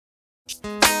Take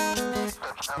a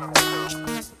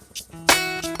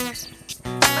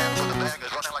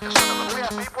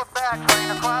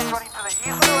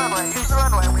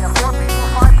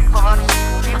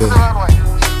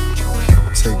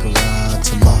ride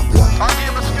to my block.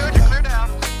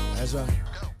 That's right.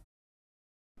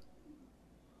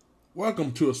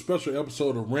 Welcome to a special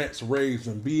episode of Rants, Raves,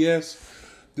 and BS.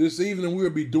 This evening we'll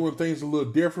be doing things a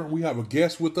little different. We have a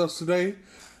guest with us today.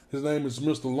 His name is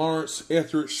Mr. Lawrence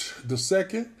Etheridge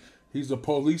II. He's a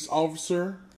police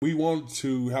officer. We wanted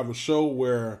to have a show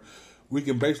where we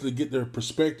can basically get the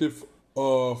perspective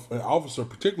of an officer,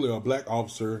 particularly a black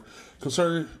officer,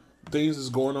 concerning things that's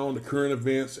going on, the current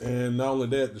events, and not only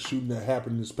that, the shooting that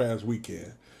happened this past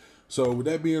weekend. So with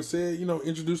that being said,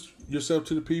 introduce yourself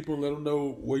to the people and let them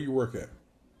know where you work at.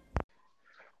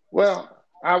 Well,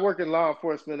 I work in law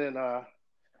enforcement in,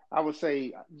 I would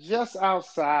say, just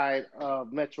outside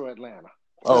of Metro Atlanta.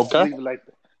 Okay. Leave it like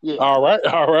that. Yeah. All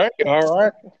right.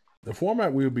 The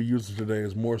format we'll be using today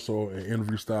is more so an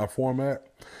interview style format,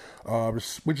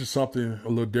 which is something a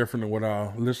little different than what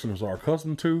our listeners are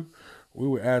accustomed to. We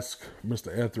will ask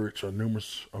Mr. Etheridge a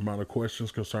numerous amount of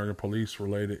questions concerning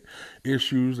police-related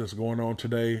issues that's going on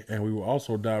today, and we will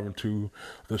also dive into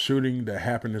the shooting that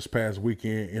happened this past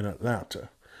weekend in Atlanta.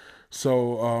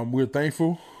 So we're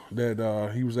thankful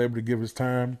that he was able to give his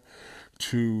time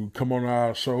to come on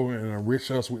our show and enrich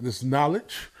us with this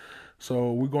knowledge.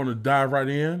 So we're going to dive right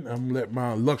in. I'm going to let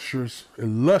my illustrious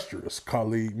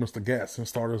colleague, Mr. Gatson,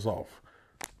 start us off.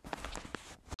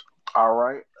 All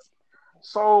right.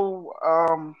 So,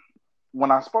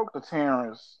 when I spoke to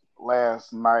Terrence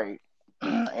last night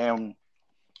and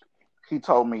he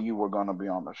told me you were going to be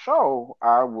on the show,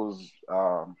 I was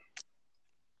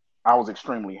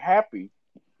extremely happy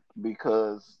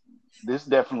because this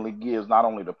definitely gives not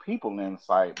only the people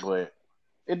insight, but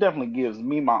it definitely gives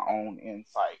me my own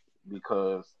insight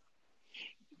because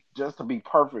just to be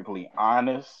perfectly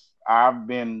honest, I've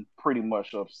been pretty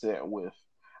much upset with,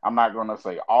 I'm not going to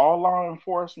say all law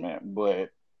enforcement,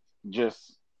 but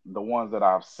just the ones that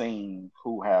I've seen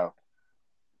who have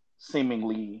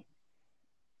seemingly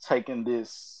taken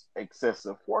this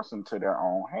excessive force into their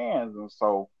own hands. And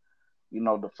so,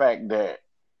 the fact that,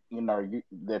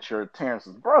 that you're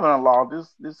Terrence's brother-in-law,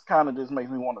 this kind of just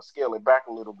makes me want to scale it back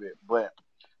a little bit. But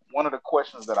one of the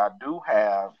questions that I do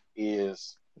have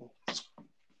is,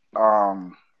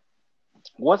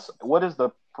 what is the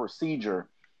procedure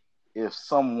if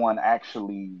someone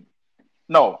actually,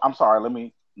 let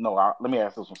me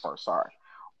ask this one first. Sorry.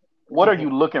 What are you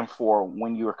looking for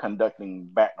when you're conducting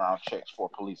background checks for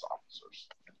police officers?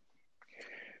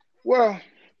 Well,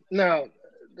 now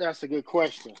that's a good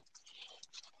question.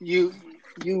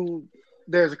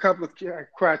 There's a couple of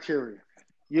criteria.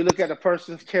 You look at a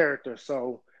person's character.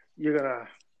 So you're going to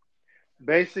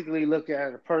basically look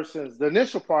at the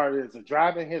initial part is a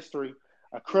driving history,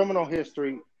 a criminal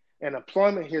history, an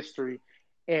employment history,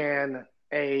 and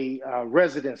a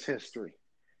residence history.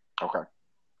 Okay.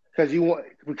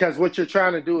 Because what you're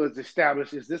trying to do is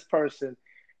establish, is this person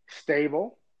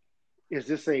stable? Is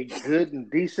this a good and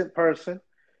decent person?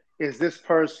 Does this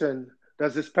person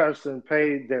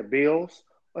pay their bills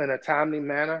in a timely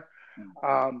manner?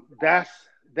 That's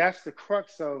the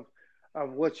crux of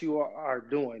what you are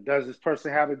doing. Does this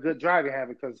person have a good driving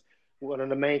habit? Because one of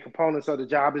the main components of the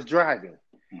job is driving.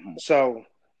 Mm-hmm. So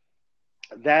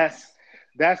that's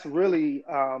really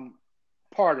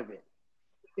part of it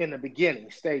in the beginning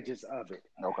stages of it.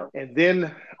 Okay. And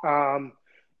then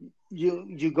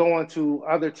you go into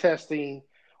other testing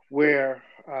where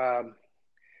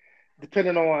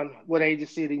depending on what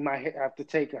agency, you might have to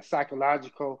take a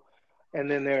psychological,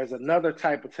 and then there's another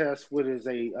type of test which is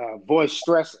a voice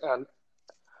stress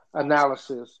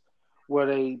analysis where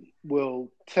they will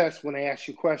test when they ask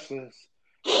you questions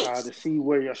to see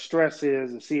where your stress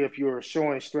is and see if you're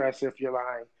showing stress, if you're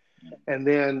lying. And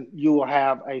then you will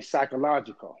have a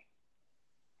psychological.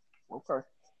 Okay.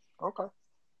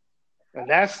 And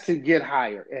that's to get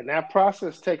hired. And that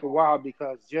process take a while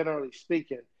because generally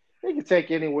speaking, it can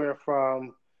take anywhere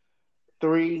from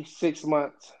 3-6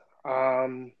 months,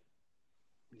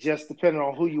 just depending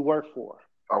on who you work for.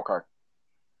 Okay.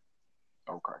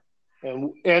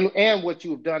 And what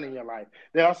you've done in your life.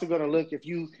 They're also going to look if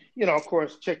you, of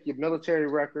course, check your military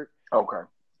record. Okay.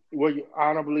 Were you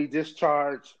honorably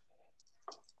discharged,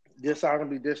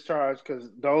 dishonorably discharged,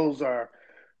 because those are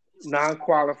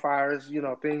non-qualifiers,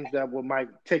 things that might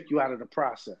take you out of the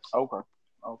process. Okay.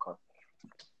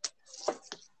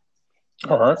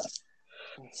 All right.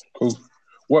 Cool.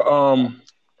 Well,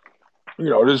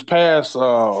 this past,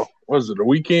 the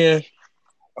weekend,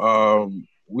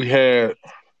 we had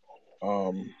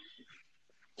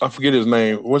I forget his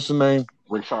name. What's his name?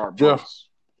 Rayshard Jeff Brooks.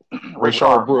 Rayshard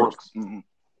Rayshard Brooks. Brooks. Mm-hmm.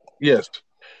 Yes,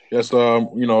 yes.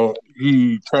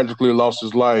 He tragically lost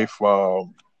his life.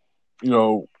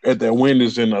 At that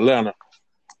Wendy's in Atlanta.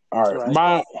 All right.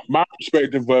 Right. My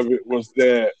perspective of it was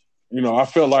that, I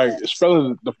felt like,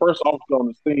 especially the first officer on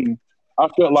the scene, I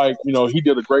felt like, he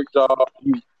did a great job.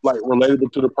 He was like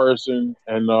relatable to the person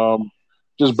and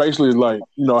just basically like,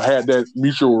 had that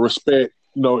mutual respect,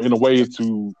 in a way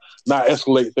to not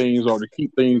escalate things or to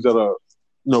keep things at a,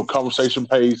 conversation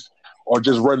pace or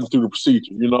just running through the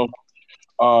procedure, when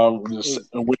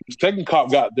the second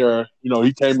cop got there,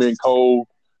 he came in cold,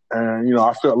 and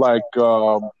I felt like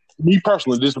me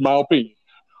personally, this is my opinion.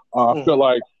 I felt Mm-hmm.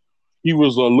 like he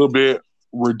was a little bit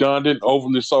redundant,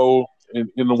 overly so, in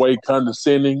a way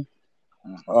condescending.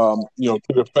 Mm-hmm.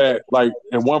 To the fact, like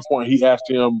at one point he asked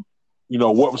him,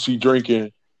 what was he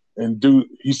drinking, and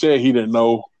he said he didn't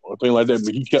know or thing like that,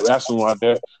 but he kept asking him like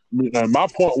that. And my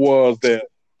point was that,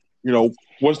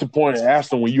 what's the point of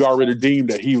asking when you already deemed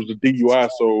that he was a DUI?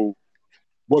 So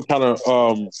what kind of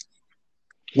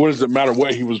what does it matter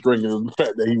what he was drinking? The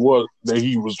fact that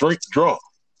he was drunk.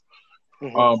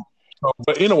 Mm-hmm. Um,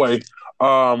 but anyway,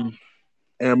 um,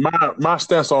 and my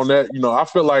stance on that, I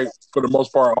feel like for the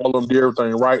most part, all of them did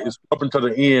everything right. It's up until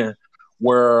the end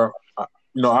where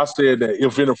I said that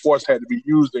if any force had to be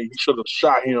used, then he should have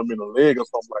shot him in the leg or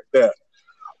something like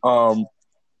that.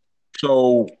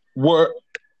 So what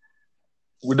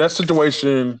with that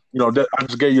situation, that I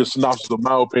just gave you a synopsis of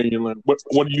my opinion. Like,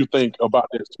 what do you think about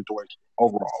that situation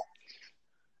overall?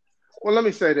 Well, let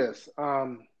me say this,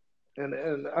 and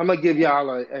I'm gonna give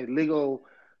y'all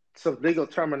some legal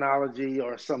terminology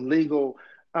or some legal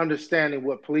understanding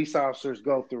what police officers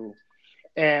go through,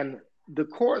 and the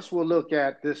courts will look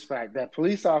at this fact that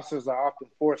police officers are often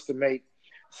forced to make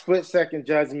split-second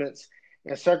judgments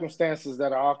in circumstances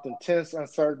that are often tense,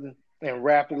 uncertain, and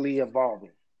rapidly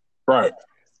evolving. Right,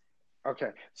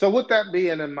 Okay, so with that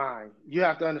being in mind, you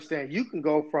have to understand you can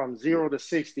go from 0 to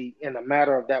 60 in a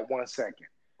matter of that 1 second.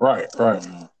 right.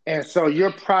 Mm-hmm. And so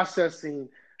you're processing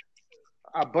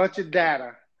a bunch of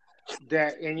data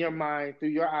that in your mind through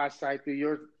your eyesight,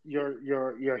 through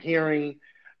your hearing,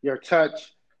 your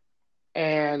touch,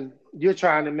 and you're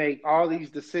trying to make all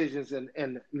these decisions in a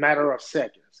matter of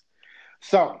seconds.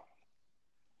 So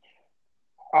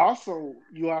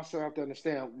you also have to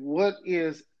understand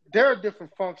there are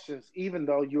different functions even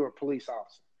though you're a police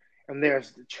officer. And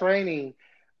there's the training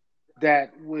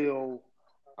that will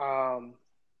um,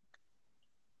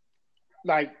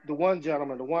 like the one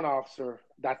gentleman, the one officer,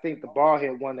 I think the bald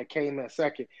head one that came in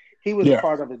second, he was Yeah.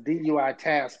 part of the DUI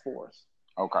task force.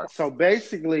 Okay. So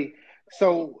basically,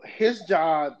 his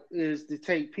job is to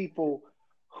take people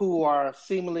who are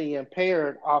seemingly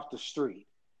impaired off the street,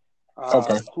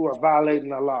 Okay. who are violating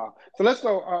the law. So let's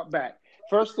go back.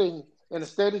 First thing, in the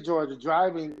state of Georgia,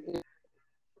 driving is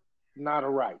not a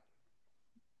right.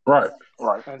 Right.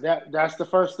 Right. And that's the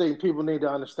first thing people need to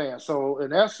understand. So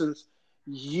in essence,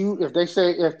 if they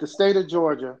say if the state of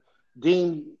Georgia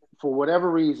deem for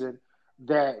whatever reason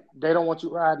that they don't want you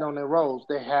riding on their roads,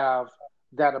 they have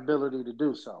that ability to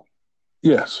do so.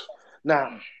 Yes.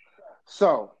 Now,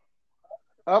 so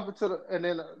up until and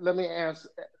then let me answer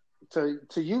to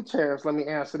you, Terrence. Let me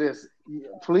answer this: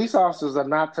 police officers are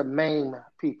not to maim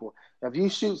people. If you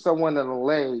shoot someone in the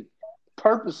leg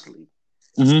purposely,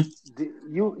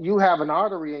 Mm-hmm. you have an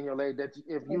artery in your leg that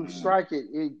if you strike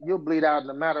you'll bleed out in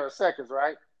a matter of seconds,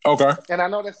 right? Okay. And I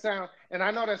know that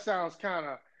sounds kind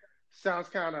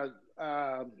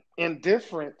of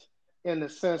indifferent in the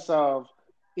sense of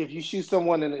if you shoot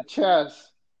someone in the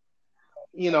chest,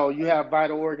 you have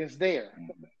vital organs there.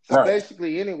 So Right.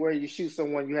 basically, anywhere you shoot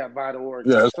someone, you have vital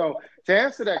organs. Yes. So to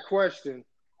answer that question,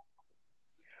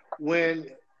 when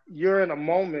you're in a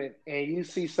moment and you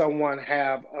see someone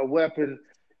have a weapon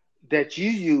that you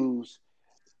use,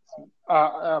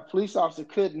 a police officer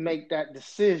could make that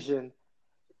decision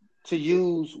to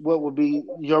use what would be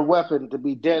your weapon to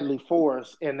be deadly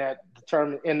force in that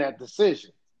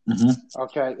decision. Mm-hmm.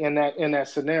 Okay, in that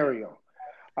scenario.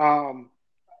 Um,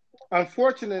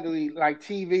 Unfortunately, like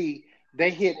TV, they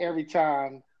hit every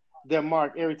time they're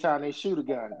marked every time they shoot a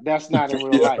gun. That's not in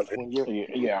real Yeah. life. When you're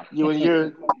Yeah. you when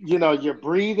you're you're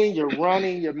breathing, you're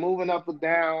running, you're moving up and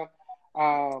down.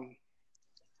 Um,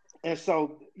 and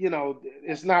so,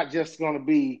 it's not just going to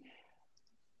be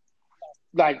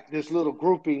like this little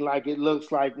grouping like it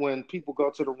looks like when people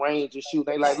go to the range and shoot.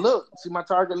 They like, look, see my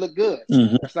target look good.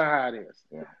 Mm-hmm. That's not how it is.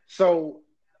 Yeah. So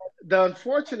the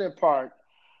unfortunate part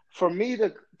for me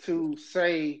to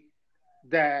say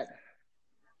that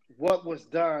what was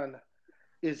done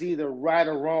is either right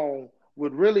or wrong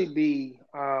would really be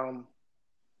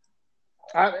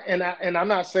And I'm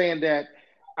not saying that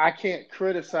I can't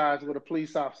criticize what a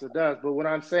police officer does, but what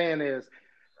I'm saying is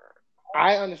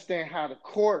I understand how the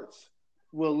courts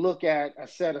will look at a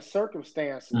set of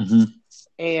circumstances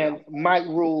and might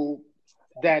rule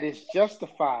that it's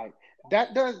justified.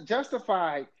 That does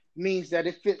justified means that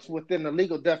it fits within the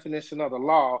legal definition of the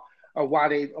law of why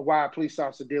a police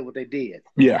officer did what they did.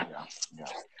 Yeah.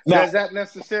 Now, does that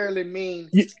necessarily mean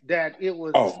that it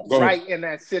was right in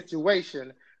that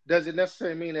situation? Does it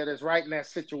necessarily mean that it's right in that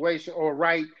situation, or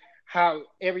right how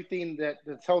everything, that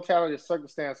the totality of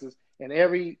circumstances and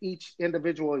each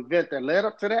individual event that led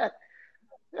up to that?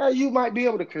 Yeah, you might be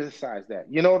able to criticize that.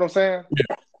 You know what I'm saying?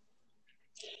 Yeah.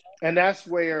 And that's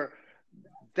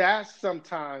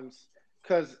sometimes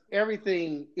because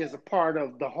everything is a part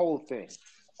of the whole thing.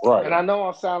 Right. And I know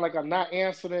I sound like I'm not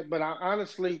answering it, but I'm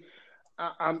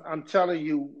telling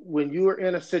you, when you are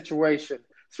in a situation,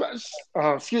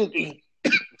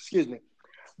 excuse me,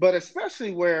 but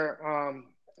especially where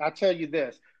I tell you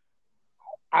this,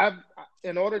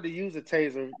 in order to use a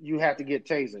taser, you have to get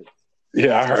tasered.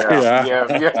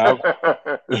 Yeah,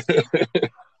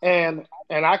 And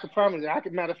I can promise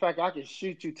you, matter of fact, I can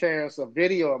shoot you, Terrence, a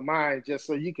video of mine just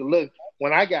so you can look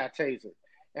when I got tasered.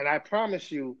 And I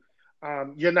promise you,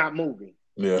 you're not moving.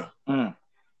 Yeah. You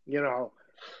know,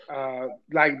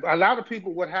 like a lot of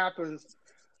people, what happens,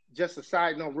 just a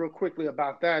side note real quickly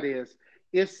about that is,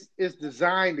 it's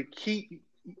designed to keep,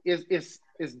 it's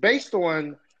based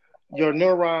on your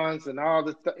neurons and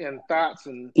all and thoughts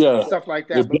and stuff like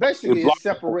that. But basically it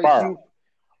separates you,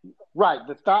 right,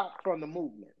 the thought from the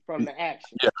movement, from the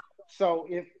action. Yeah. So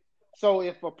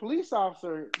if a police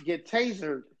officer get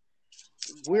tasered,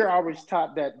 we're always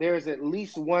taught that there's at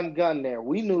least one gun there.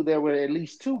 We knew there were at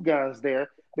least two guns there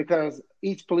because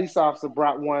each police officer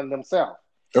brought one themselves.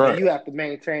 Right. And you have to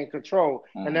maintain control,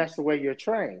 and that's the way you're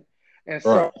trained. And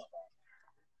so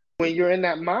when you're in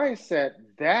that mindset,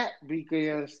 that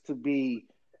begins to be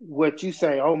what you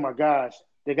say, oh my gosh,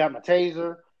 they got my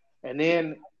taser. And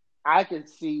then I could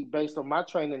see, based on my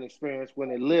training experience,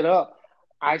 when it lit up,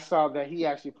 I saw that he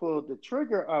actually pulled the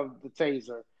trigger of the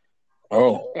taser.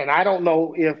 Oh. And I don't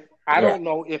know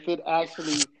if it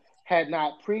actually had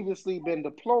not previously been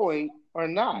deployed or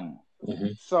not.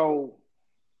 Mm-hmm. So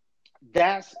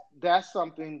that's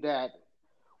something that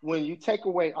when you take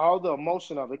away all the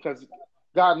emotion of it, because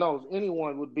God knows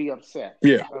anyone would be upset.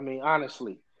 Yeah. I mean,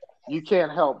 honestly, you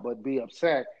can't help but be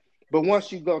upset. But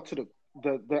once you go to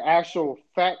the actual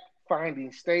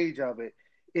fact-finding stage of it,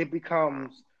 it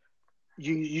becomes,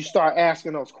 you start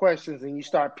asking those questions and you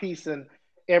start piecing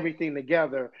everything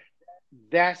together.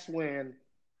 That's when,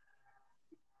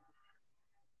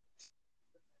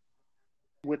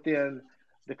 within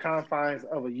the confines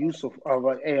of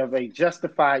a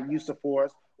justified use of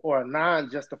force or a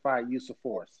non-justified use of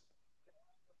force.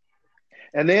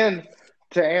 And then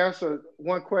to answer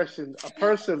one question, a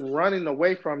person running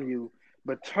away from you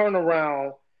but turn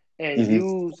around and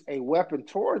use a weapon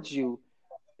towards you,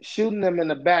 shooting them in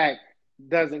the back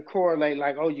doesn't correlate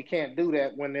like, oh, you can't do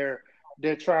that when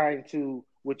they're trying to,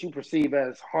 what you perceive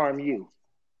as, harm you.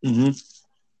 Mm-hmm.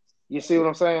 You see what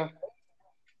I'm saying?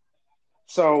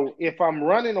 So if I'm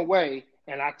running away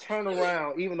and I turn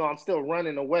around, even though I'm still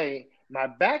running away, my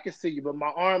back is to you, but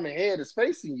my arm and head is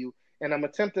facing you, and I'm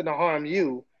attempting to harm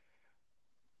you,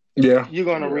 you're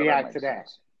going to react to that.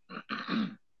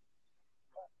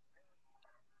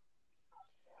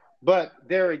 But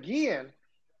there again,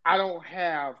 I don't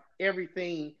have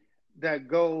everything that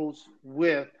goes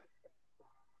with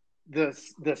the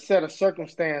set of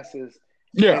circumstances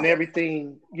and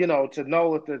everything, to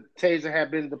know if the taser had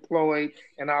been deployed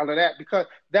and all of that, because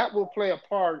that will play a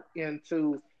part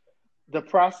into the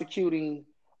prosecuting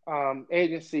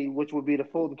agency, which would be the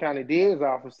Fulton County DA's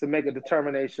office, to make a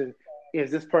determination: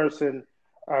 is this person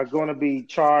going to be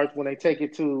charged when they take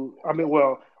it to?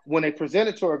 When they present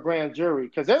it to a grand jury,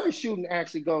 because every shooting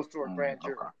actually goes to a grand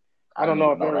jury. Okay. I don't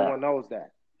know if everyone knows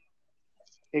that.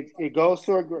 It goes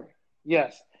to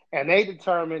yes, and they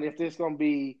determine if there's going to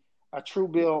be a true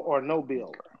bill or no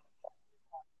bill.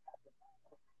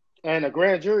 And a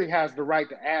grand jury has the right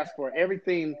to ask for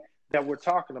everything that we're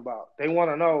talking about. They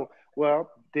want to know,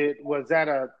 well, was that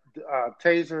a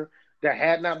taser that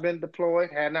had not been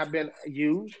deployed, had not been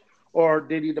used, or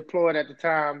did he deploy it at the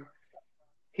time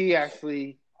he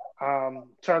actually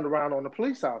turned around on the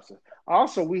police officer?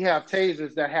 Also, we have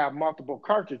tasers that have multiple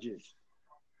cartridges,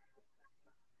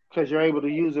 because you're able to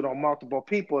use it on multiple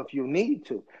people if you need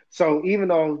to. So even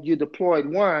though you deployed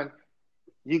one,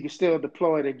 you can still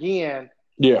deploy it again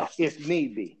if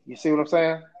need be. You see what I'm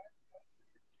saying?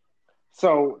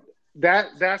 So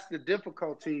that's the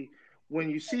difficulty when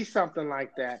you see something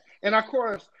like that. And of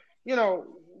course, you know,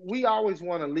 we always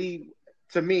want to lead.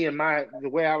 To me, in the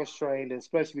way I was trained,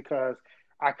 especially because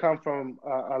I come from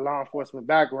a law enforcement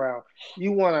background,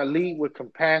 you want to lead with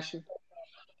compassion,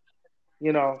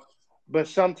 you know, but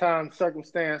sometimes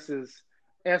circumstances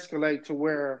escalate to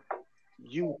where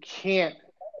you can't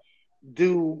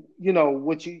do, you know,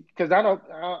 what you, because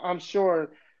I'm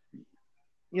sure,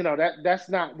 you know, that's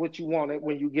not what you wanted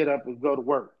when you get up and go to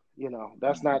work. You know,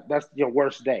 that's your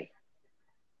worst day.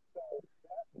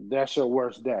 That's your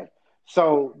worst day.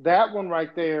 So that one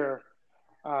right there,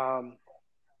 um,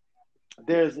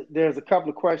 there's a couple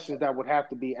of questions that would have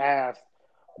to be asked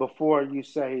before you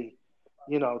say,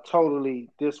 you know, totally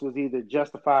this was either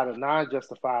justified or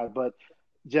non-justified. But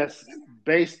just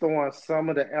based on some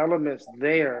of the elements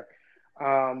there,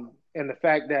 and the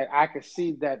fact that I could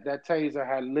see that that taser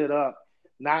had lit up,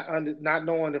 not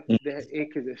knowing if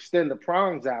it could extend the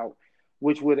prongs out,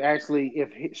 which would actually,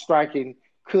 if striking,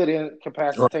 could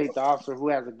incapacitate the officer who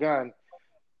has a gun.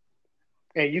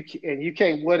 And you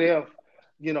can't. What if,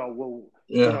 you know? Well,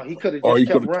 you Yeah. know, he could have Or just he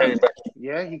could kept have came running. back.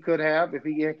 Yeah, he could have if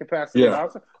he incapacitated the Yeah.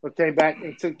 officer, or came back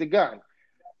and took the gun.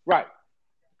 Right.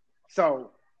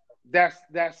 So that's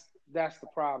the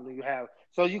problem you have.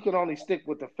 So you can only stick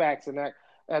with the facts, and that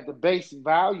at the base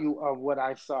value of what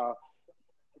I saw,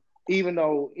 even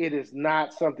though it is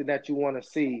not something that you want to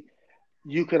see,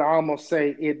 you could almost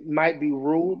say it might be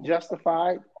ruled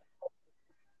justified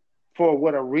for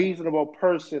what a reasonable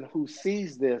person who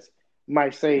sees this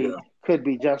might Yeah. say could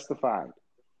be justified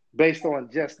based on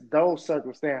just those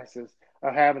circumstances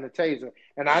of having a taser.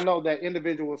 And I know that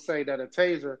individuals say that a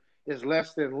taser is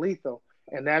less than lethal,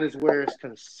 and that is where it's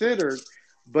considered.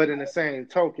 But in the same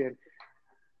token,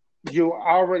 you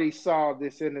already saw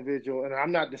this individual, and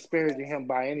I'm not disparaging him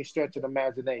by any stretch of the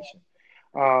imagination.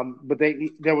 But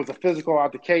there was a physical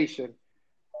altercation,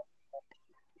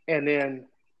 and then,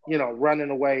 you know, running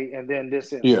away, and then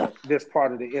this Yeah. incident, this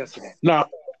part of the incident. Now,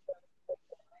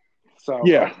 So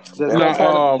yeah. does that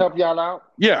kind of Now, help y'all out?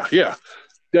 yeah,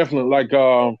 definitely. Like,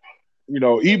 you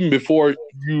know, even before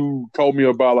you told me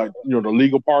about, like, you know, the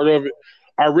legal part of it,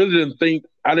 I didn't think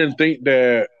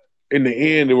that in the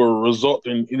end it would result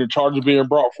in any charges being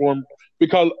brought for him,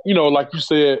 because, you know, like you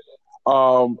said,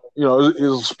 you know, it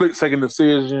was a split second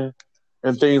decision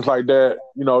and things like that,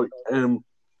 you know, and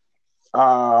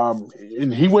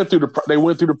they went through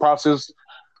the process.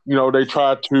 You know, they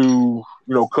tried to,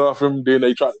 you know, cuff him, then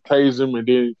they tried to tase him, and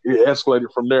then it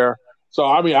escalated from there. So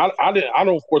I mean, I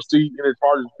don't foresee any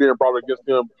charges being brought against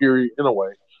them. Period. In a way,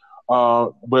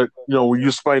 but you know, when you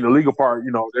explain the legal part,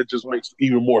 you know, that just Right. makes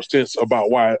even more sense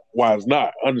about why it's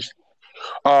not.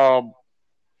 Um,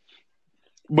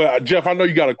 but Jeff, I know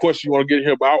you got a question you want to get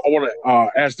here, but I want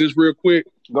to ask this real quick.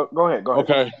 Go ahead. Go ahead.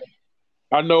 Okay,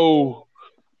 I know,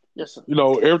 Yes, sir. you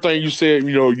know, everything you said,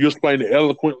 you know, you explained it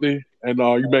eloquently, and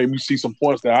you made me see some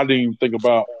points that I didn't even think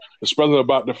about, especially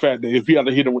about the fact that if he had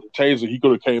to hit him with the taser, he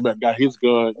could have came back, got his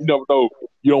gun. You never know.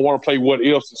 You don't want to play what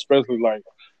ifs, especially like,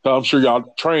 'cause I'm sure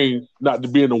y'all trained not to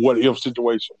be in a what if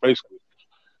situation, basically.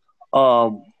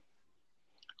 Um,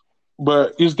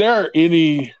 but is there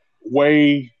any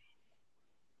way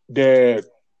that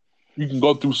you can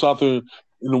go through something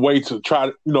in a way to try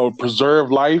to, you know,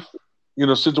 preserve life in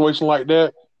a situation like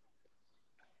that?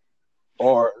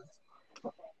 Or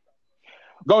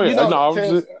go You ahead. know, No, I was Tez,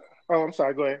 just, oh, I'm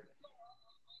sorry. Go ahead.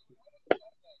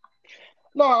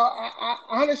 No,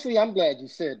 honestly, I'm glad you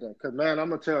said that because, man, I'm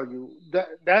gonna tell you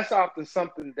that's often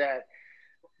something that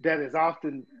is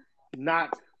often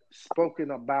not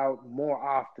spoken about more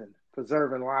often.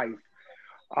 Preserving life,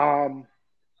 um,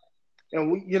 and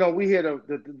we hear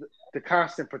the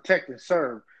constant protect and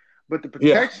serve, but the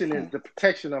yeah. protection is the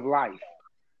protection of life.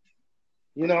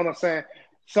 You know what I'm saying?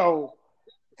 So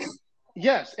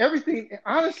yes, everything.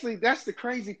 Honestly, that's the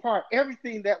crazy part.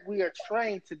 Everything that we are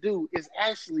trained to do is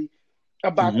actually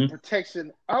about the Hmm.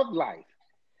 protection of life.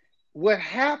 What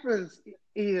happens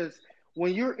is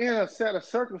when you're in a set of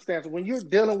circumstances, when you're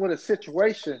dealing with a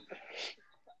situation,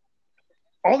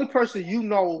 only person you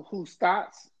know whose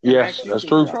thoughts and Yes, acts you that's can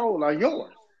true. control are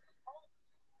yours.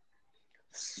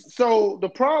 So the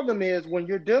problem is when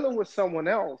you're dealing with someone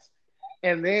else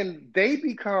and then they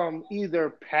become either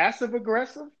passive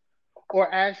aggressive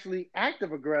or actually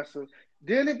active aggressive,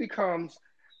 then it becomes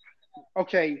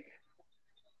okay.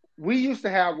 We used to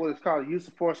have what is called a use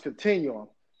of force continuum.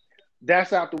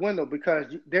 That's out the window because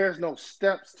there's no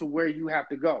steps to where you have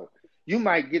to go. You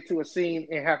might get to a scene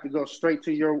and have to go straight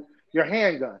to your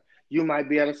handgun. You might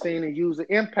be at a scene and use an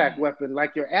impact weapon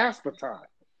like your aspeton.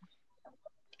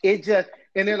 It just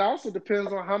and it also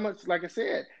depends on how much, like I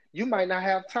said, you might not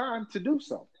have time to do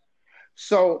so.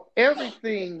 So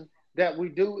everything that we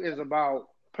do is about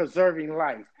preserving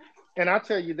life. And I'll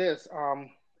tell you this,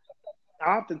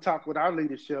 I often talk with our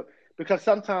leadership because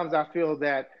sometimes I feel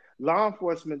that law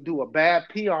enforcement do a bad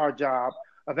PR job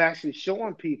of actually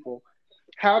showing people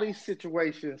how these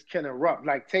situations can erupt,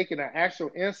 like taking an actual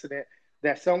incident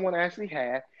that someone actually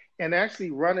had and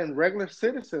actually running regular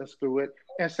citizens through it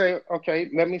and say, okay,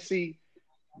 let me see,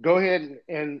 go ahead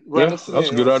and run Yeah, the that's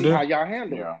a scenario good and see how idea. y'all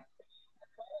handle it. Yeah.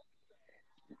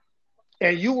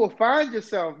 And you will find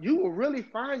yourself, you will really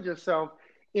find yourself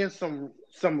in some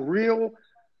real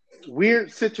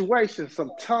weird situations,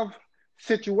 some tough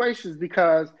situations,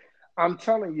 because I'm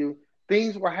telling you,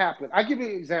 things will happen. I give you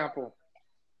an example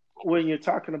when you're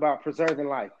talking about preserving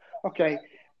life. Okay,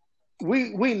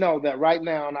 we know that right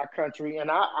now in our country, and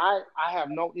I have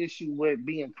no issue with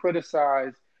being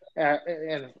criticized,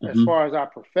 and as Hmm. far as our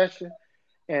profession,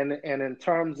 and in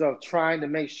terms of trying to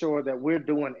make sure that we're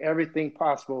doing everything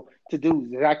possible to do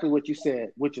exactly what you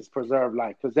said, which is preserve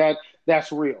life, because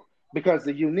that's real. Because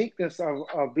the uniqueness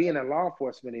of being in law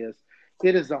enforcement is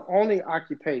it is the only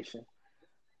occupation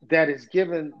that is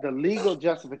given the legal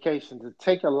justification to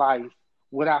take a life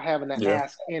without having to Yeah,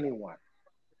 ask anyone.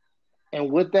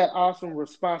 And with that awesome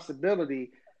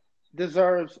responsibility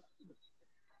deserves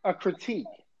a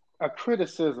critique, a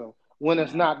criticism when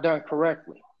it's Yeah. not done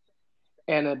correctly.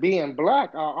 And being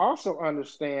black, I also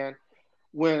understand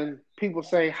when people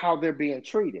say how they're being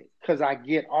treated, because I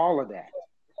get all of that.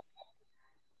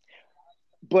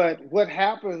 But what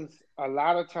happens a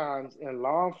lot of times in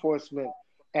law enforcement,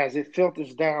 as it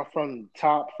filters down from the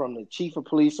top, from the chief of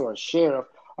police or a sheriff,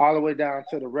 all the way down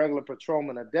to the regular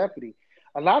patrolman or deputy,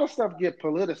 a lot of stuff get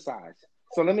politicized.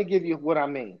 So let me give you what I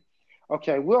mean.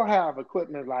 Okay, we'll have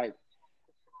equipment like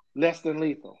less than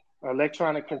lethal,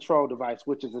 electronic control device,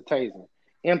 which is a taser,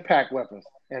 impact weapons,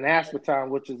 an aspartame,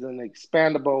 which is an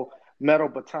expandable metal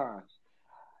baton,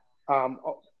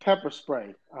 pepper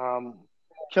spray,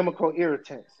 chemical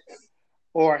irritants,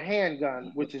 or a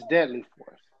handgun, which is deadly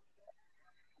force.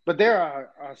 But there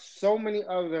are so many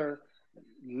other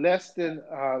less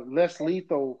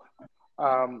lethal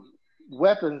um,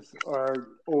 weapons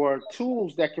or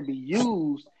tools that can be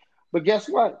used. But guess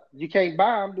what? You can't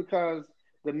buy them because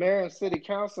the mayor and city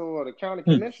council or the county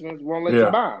hmm, commissioners won't let you yeah,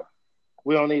 buy them.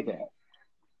 We don't need that.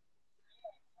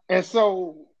 And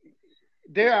so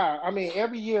there are, I mean,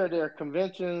 every year there are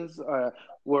conventions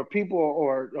where people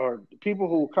or people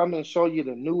who come and show you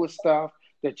the newest stuff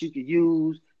that you could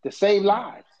use to save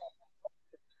lives.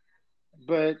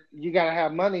 But you got to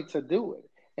have money to do it.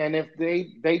 And if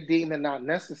they deem it not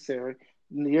necessary,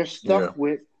 you're yeah, stuck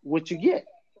with what you get.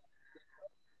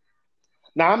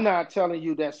 Now, I'm not telling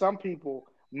you that some people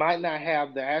might not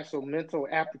have the actual mental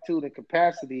aptitude and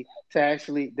capacity to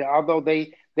actually, although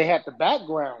they had the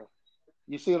background.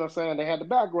 You see what I'm saying? They had the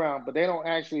background, but they don't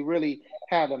actually really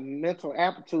have the mental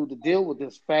aptitude to deal with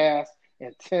this fast,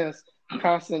 intense,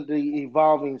 constantly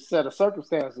evolving set of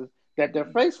circumstances that they're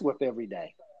faced with every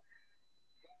day.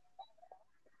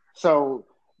 So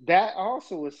that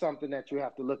also is something that you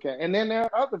have to look at. And then there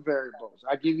are other variables.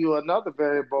 I give you another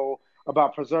variable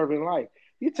about preserving life.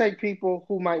 You take people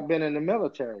who might have been in the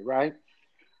military, right?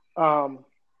 Um,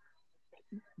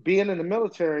 being in the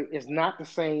military is not the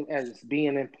same as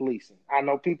being in policing. I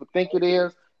know people think it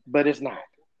is, but it's not.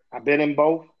 I've been in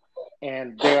both,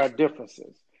 and there are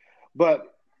differences. But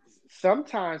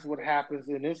sometimes what happens,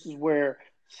 and this is where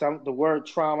the word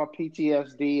trauma,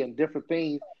 PTSD, and different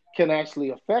things can actually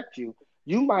affect you.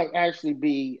 You might actually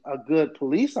be a good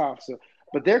police officer,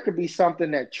 but there could be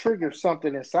something that triggers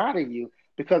something inside of you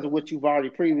because of what you've already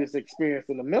previously experienced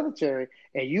in the military,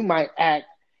 and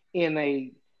in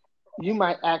a you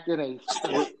might act in a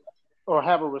or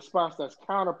have a response that's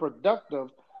counterproductive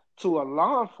to a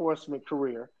law enforcement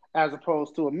career as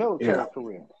opposed to a yeah. military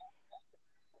career.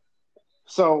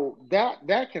 So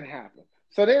that can happen.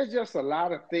 So there's just a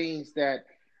lot of things that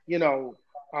you know.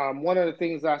 One of the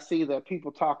things I see that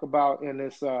people talk about in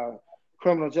this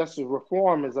criminal justice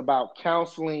reform is about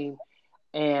counseling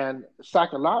and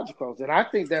psychologicals, and I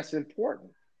think that's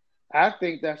important. I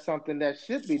think that's something that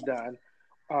should be done.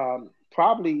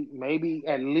 Probably, maybe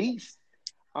at least.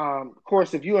 Of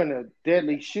course, if you're in a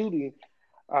deadly shooting,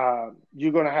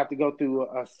 you're going to have to go through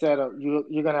a set of you're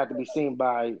going to have to be seen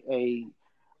by a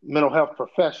mental health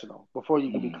professional before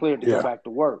you can be Mm. cleared to go Yeah. back to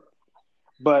work.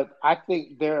 But I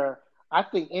think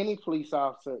any police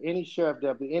officer, any sheriff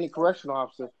deputy, any correctional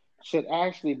officer should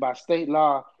actually, by state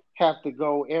law, have to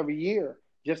go every year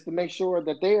just to make sure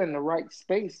that they're in the right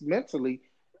space mentally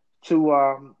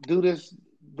to do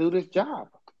this job.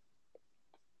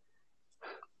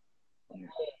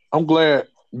 I'm glad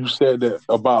you said that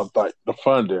about like the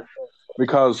funding.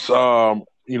 because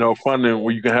funding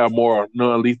where you can have more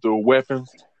non-lethal weapons.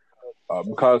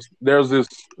 Because there's this,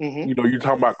 you're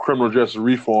talking about criminal justice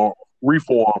reform.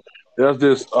 Reform. There's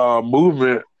this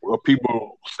movement of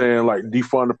people saying like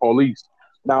defund the police.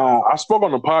 Now, I spoke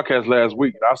on the podcast last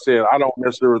week. And I said I don't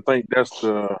necessarily think that's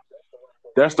the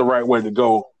right way to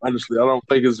go. Honestly, I don't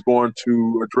think it's going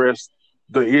to address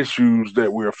the issues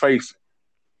that we're facing.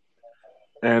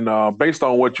 And based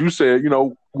on what you said,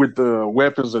 with the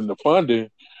weapons and the funding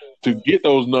to get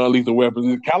those non-lethal weapons,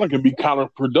 it kind of can be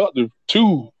counterproductive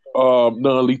to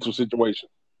non-lethal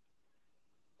situations.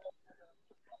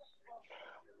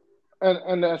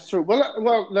 And that's true.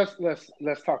 Well,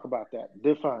 let's talk about that.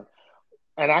 Defund.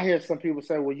 And I hear some people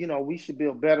say, well, we should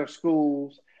build better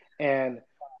schools and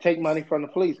take money from the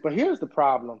police. But here's the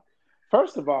problem.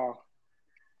 First of all,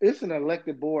 it's an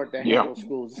elected board that handles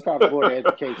schools. It's called the Board of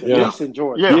Education, at least in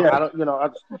Georgia. I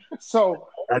don't, so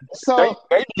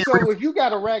if you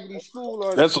got a raggedy school,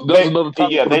 or that's another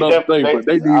topic. Yeah,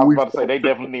 I was about to say they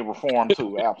definitely need reform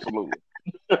too. Absolutely.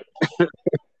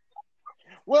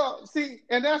 Well, see,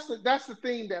 and that's the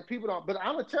thing that people don't. But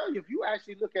I'm gonna tell you, if you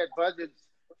actually look at budgets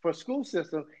for school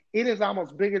systems, it is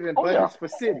almost bigger than budgets for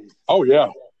cities. Oh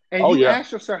yeah. And you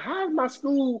ask yourself, how my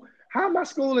school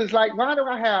is like, why do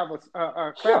I have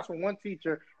a class with one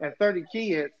teacher and 30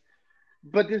 kids,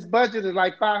 but this budget is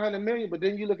like $500 million, but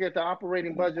then you look at the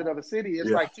operating budget of a city, it's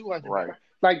like $200 million.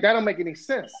 Like, that don't make any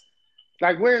sense.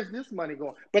 Like, where is this money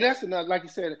going? But that's another, like you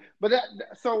said,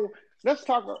 so let's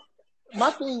talk.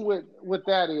 My thing with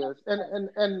that is,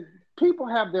 and people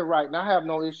have their right, and I have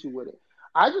no issue with it.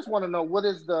 I just want to know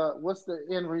what's the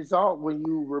end result when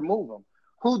you remove them?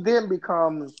 Who then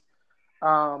becomes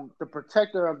the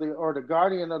protector or the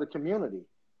guardian of the community?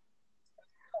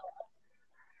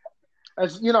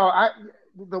 As you know,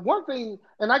 the one thing,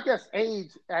 and I guess age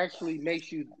actually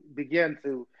makes you begin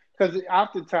to, because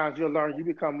oftentimes you'll learn you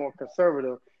become more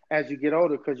conservative as you get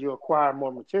older because you acquire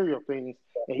more material things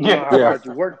and you know how hard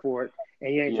you work for it,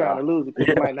 and you ain't trying to lose it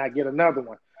because you might not get another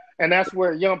one. And that's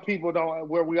where young people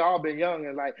where we all been young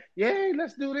and like, yeah,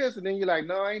 let's do this. And then you're like,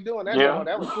 no, I ain't doing that. Yeah. No,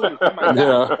 that was foolish. I might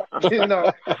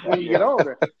die. When you get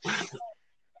older.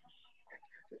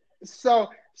 So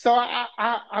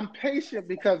I'm patient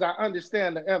because I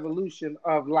understand the evolution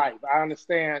of life. I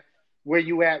understand where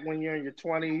you at when you're in your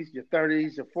 20s, your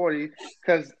 30s, your 40s,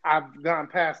 because I've gone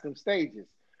past them stages.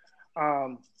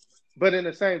 But in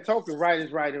the same token, right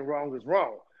is right and wrong is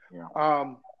wrong.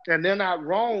 Yeah. And they're not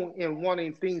wrong in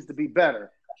wanting things to be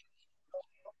better.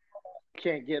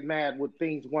 Can't get mad with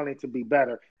things wanting to be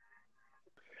better.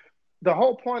 The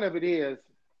whole point of it is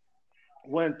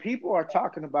when people are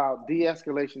talking about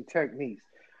de-escalation techniques,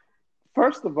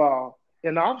 first of all,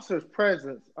 an officer's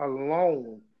presence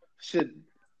alone should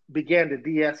begin to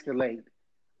de-escalate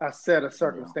a set of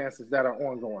circumstances that are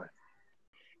ongoing.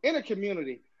 In a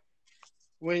community,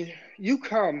 when you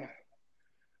come,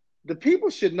 the people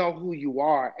should know who you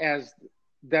are as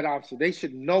that officer. They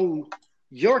should know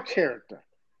your character.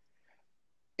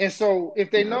 And so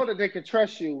if they know that they can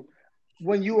trust you,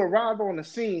 when you arrive on the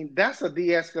scene, that's a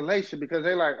de-escalation because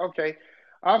they're like, okay,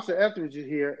 Officer Etheridge is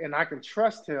here and I can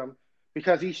trust him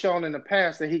because he's shown in the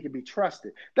past that he can be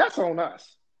trusted. That's on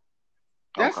us.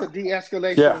 That's a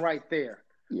de-escalation right there.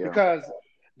 Yeah. Because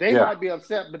they might be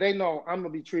upset, but they know I'm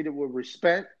going to be treated with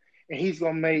respect. And he's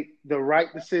going to make the right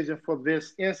decision for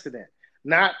this incident,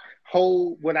 not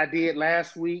hold what I did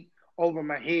last week over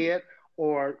my head.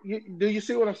 Do you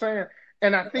see what I'm saying?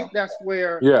 And I think that's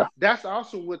where that's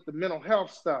also with the mental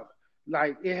health stuff.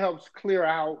 Like it helps clear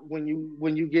out when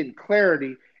you get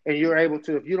clarity and you're able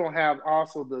to, if you don't have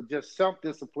also the just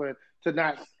self-discipline to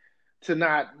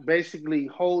not basically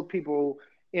hold people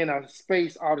in a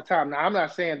space all the time. Now, I'm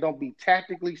not saying don't be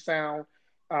tactically sound,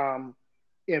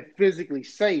 and physically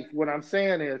safe. What I'm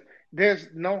saying is there's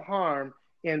no harm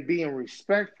in being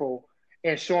respectful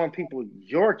and showing people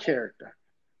your character.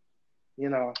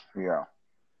 Yeah.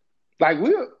 Like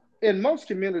in most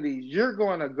communities, you're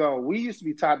going to go. We used to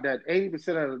be taught that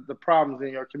 80% of the problems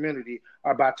in your community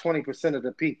are by 20% of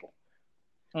the people.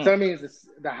 So that means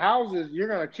the houses, you're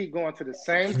going to keep going to the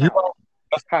same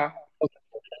house.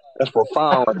 That's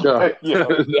profound right there.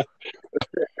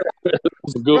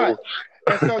 That's a good one.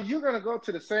 And so you're going to go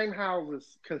to the same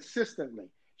houses consistently.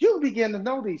 You begin to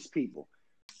know these people.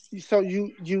 So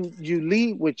you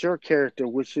lead with your character,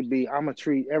 which should be, I'm going to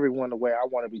treat everyone the way I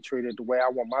want to be treated, the way I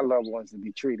want my loved ones to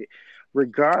be treated,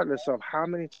 regardless of how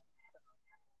many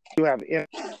you have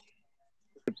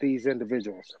with these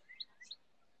individuals.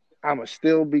 I'm going to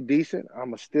still be decent. I'm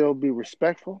going to still be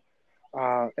respectful.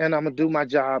 And I'm going to do my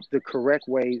job the correct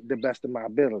way, the best of my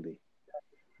ability.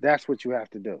 That's what you have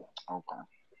to do. Okay.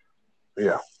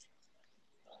 Yeah.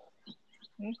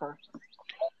 Okay.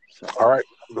 So, All right.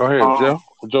 Go ahead, Jeff.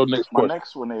 What's your next My question?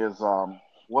 next one is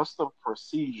what's the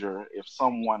procedure if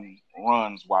someone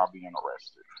runs while being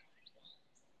arrested?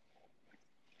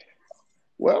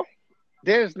 well,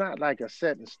 there's not like a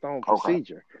set in stone Okay.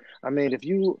 procedure. I mean, if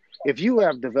you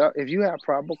have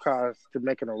probable cause to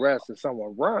make an arrest and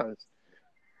someone runs,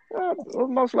 well,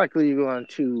 most likely you're going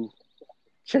to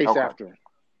chase Okay. after him.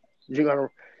 You're gonna,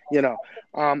 you know,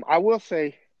 I will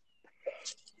say,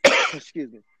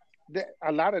 excuse me, that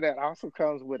a lot of that also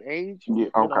comes with age. Yeah.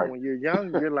 You know, Okay. when you're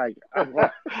young, you're like, I'm going,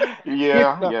 you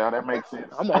Yeah. know, Yeah. That makes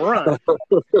sense. I'm gonna run.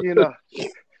 You know,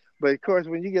 but of course,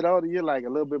 when you get older, you're like a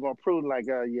little bit more prudent. Like,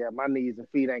 yeah, my knees and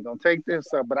feet ain't gonna take this.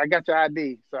 So, but I got your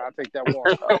ID, so I'll take that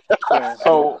warrant. So yeah,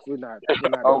 So we're not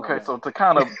doing okay. that. So to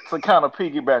kind of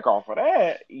piggyback off of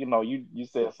that, you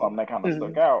said something that kind of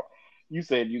stuck Hmm. out. You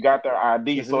said you got their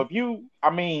ID. So Hmm. if you, I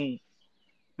mean,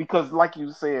 because like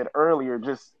you said earlier,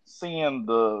 just seeing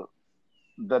the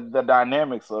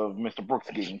dynamics of Mr. Brooks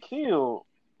getting killed,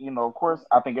 of course,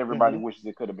 I think everybody Hmm. wishes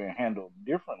it could have been handled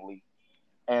differently.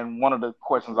 And one of the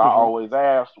questions I Hmm. always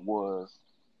asked was,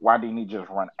 why didn't he just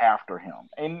run after him?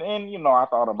 And I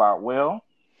thought about, well,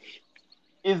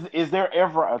 is there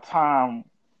ever a time,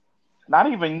 not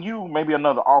even you, maybe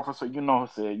another officer,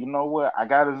 said, you know what, I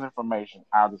got his information,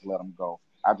 I'll just let him go.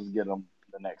 I'll just get him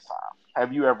the next time.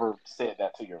 Have you ever said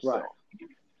that to Right. yourself?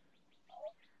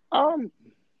 Um.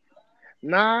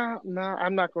 Nah.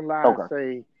 I'm not gonna lie and Okay.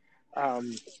 say,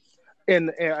 um, in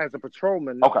as a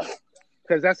patrolman, no, Okay.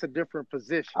 because that's a different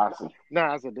position. I see.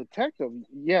 Now, as a detective,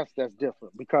 yes, that's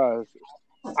different because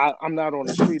I'm not on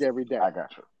the street every day. I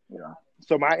got you. Yeah.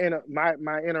 So my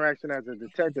interaction as a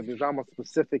detective is almost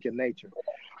specific in nature.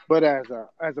 But as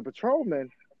a patrolman,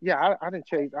 yeah, I didn't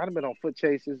chase. I done been on foot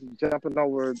chases, jumping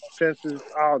over fences,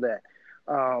 all that,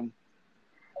 um,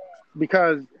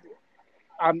 because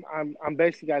I'm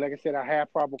basically, like I said, I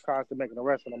have probable cause to make an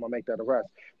arrest, and I'm gonna make that arrest.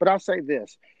 But I'll say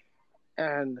this,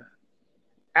 and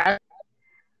as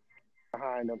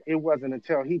behind him, it wasn't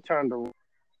until he turned around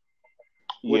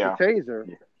with the Yeah. taser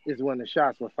Yeah. is when the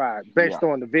shots were fired, Yeah. based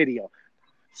on the video.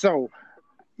 So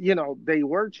they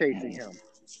were chasing Mhm. him.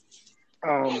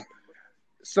 Um,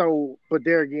 So, but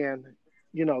there again,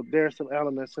 there's some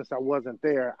elements since I wasn't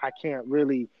there, I can't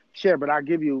really share. But I'll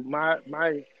give you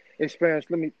my experience.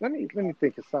 Let me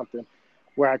think of something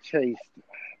where I chased.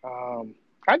 Um,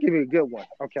 I'll give you a good one.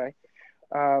 Okay.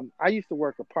 I used to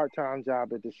work a part-time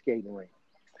job at the skating rink,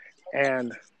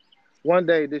 and one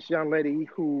day this young lady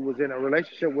who was in a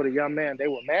relationship with a young man, they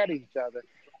were mad at each other,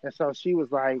 and so she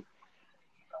was like,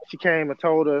 she came and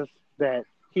told us that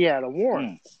he had a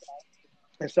warrant. Mm.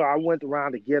 And so I went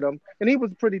around to get him, and he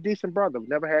was a pretty decent brother.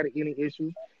 Never had any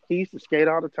issues. He used to skate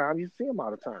all the time. You see him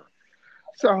all the time.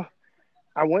 So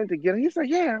I went to get him. He said,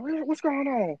 "Yeah, what's going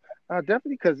on?"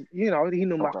 Definitely, because he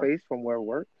knew my Okay. face from where we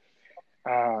work.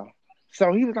 Uh,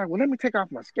 so he was like, "Well, let me take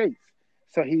off my skates."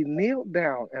 So he kneeled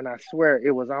down, and I swear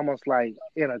it was almost like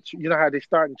you know how they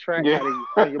start in track, Yeah. how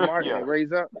they on your mark and Yeah. they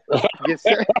raise up, get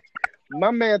set. My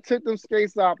man took them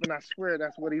skates off, and I swear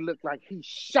that's what he looked like. He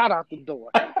shot out the door.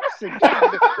 I said,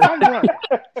 "God, I'm running."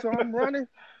 So I'm running.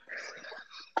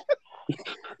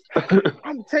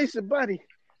 I'm Tasha Buddy.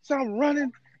 So I'm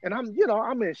running, and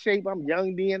I'm in shape. I'm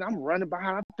young then. I'm running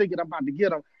behind. I'm thinking I'm about to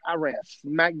get him. I ran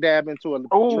smack dab into a tree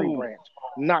Oh. branch.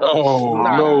 Knocked the Oh snot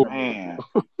Oh no. out of me. man.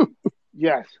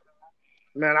 Yes.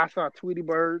 Man, I saw Tweety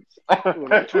birds. It was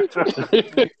like tweet tweet.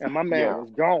 And my man Yeah.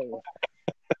 was gone.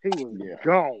 He was Yeah.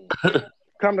 gone.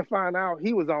 Come to find out,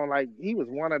 he was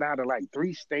wanted out of like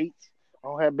 3 states.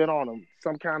 Or had been on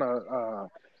some kind of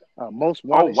most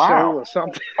Oh wanted show wow. or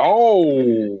something.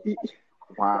 Oh.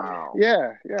 Wow.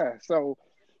 Yeah, yeah. So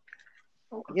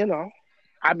you know,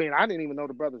 I mean, I didn't even know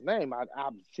the brother's name.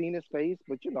 I've seen his face,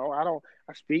 but I don't.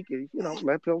 I speak.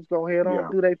 Let folks go ahead on Yeah.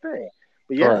 do their thing.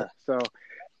 But All right. yeah, so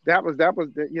that was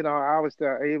the. I always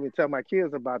I even tell my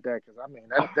kids about that because I mean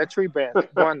that tree branch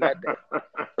won that day.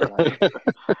 Like,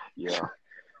 Yeah.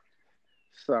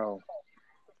 so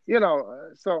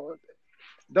so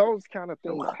those kind of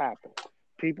things Okay. happen.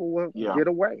 People will Yeah. get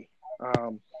away.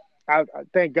 Um, I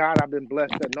thank God I've been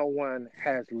blessed that no one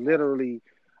has literally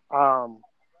um,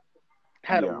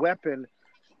 had a Yeah. weapon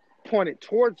pointed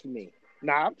towards me.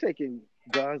 Now I've taken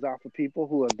guns off of people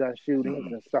who have done shootings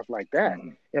Hmm. and stuff like that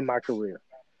Hmm. in my career,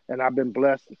 and I've been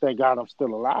blessed. Thank God I'm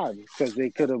still alive because they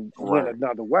could have went Right.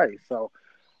 another way.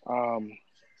 Um,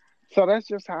 so that's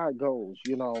just how it goes.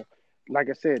 Like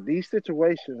I said, these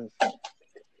situations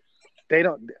they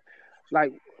don't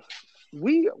like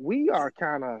we are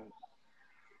kind of,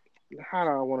 how do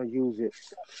I want to use it?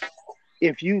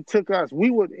 if you took us, we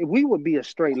would be a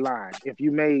straight line if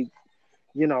you made,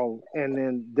 and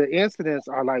then the incidents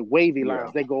are like wavy Yeah.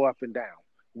 lines. They go up and down.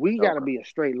 We got to Okay. be a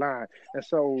straight line. And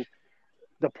so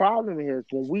the problem is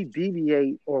when we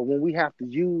deviate or when we have to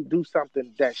do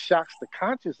something that shocks the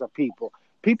conscience of people,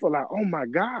 people are like, oh my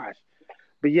gosh.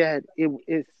 But yet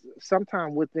it's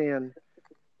sometimes within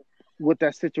what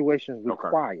that situation Okay.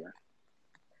 require.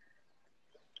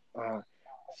 Uh,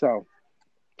 so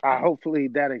I hopefully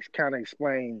that kind of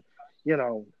explain, you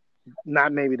know,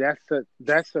 not maybe that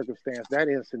circumstance, that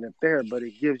incident there, but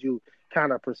it gives you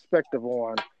kind of perspective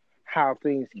on how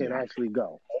things can Yeah. actually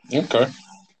go. Okay.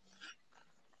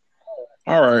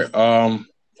 All right.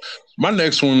 My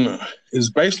next one is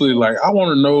basically like I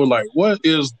want to know like what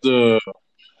is the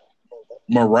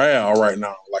morale right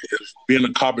now? Like if being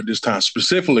a cop at this time,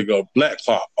 specifically a black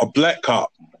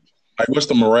cop. Like what's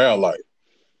the morale like?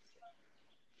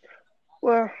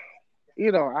 Well,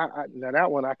 now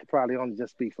that one I could probably only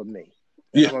just speak for me,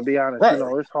 and Yeah. I'm gonna be honest.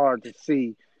 Right. It's hard to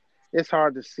see. It's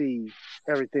hard to see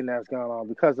everything that's going on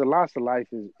because the loss of life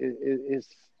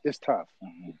is tough.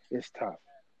 Mhm. It's tough.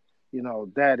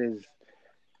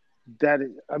 That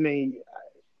is. I mean,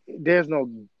 there's no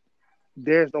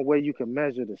there's no way you can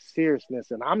measure the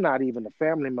seriousness, and I'm not even a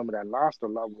family member that lost a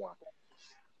loved one,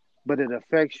 but it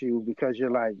affects you because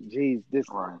you're like, geez, this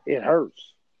Right. it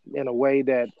hurts in a way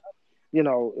that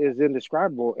is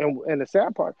indescribable. And the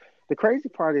sad part, the crazy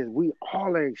part is we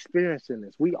all are experiencing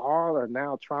this. We all are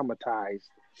now traumatized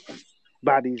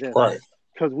by these Right. incidents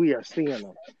because we are seeing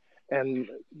them. And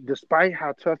despite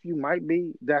how tough you might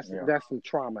be, Yeah. that's some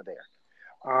trauma there.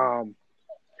 Um,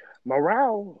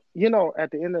 Morale,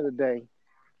 at the end of the day,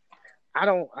 I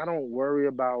don't worry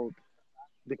about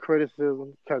the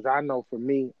criticism because I know for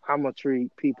me, I'm gonna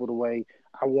treat people the way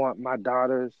I want my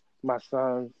daughters, my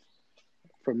sons,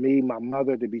 for me, my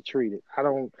mother to be treated. I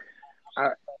don't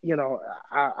I you know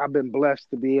I've been blessed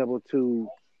to be able to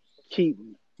keep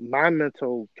my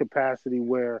mental capacity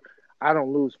where I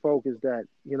don't lose focus. That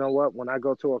what, when I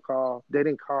go to a call, they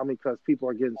didn't call me because people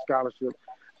are getting scholarship.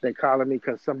 They calling me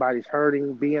because somebody's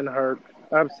hurting, being hurt,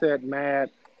 upset, mad,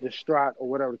 distraught, or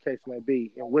whatever the case may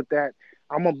be. And with that,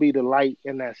 I'm gonna be the light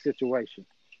in that situation.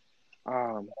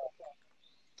 Um,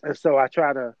 and so I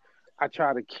try to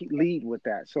lead with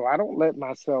that. So I don't let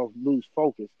myself lose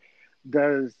focus.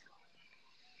 Does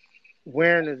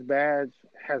wearing this badge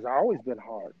has always been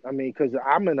hard. I mean, because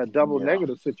I'm in a double Yeah.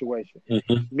 negative situation.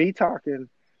 Mhm. Me talking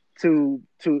to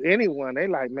anyone, they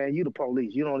like, man, you the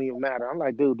police. You don't even matter. I'm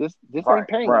like, dude, this ain't Right.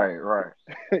 paint. Right. Right.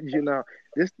 you know,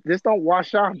 this don't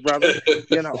wash off, brother.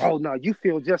 Oh no, you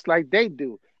feel just like they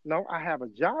do. No, I have a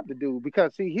job to do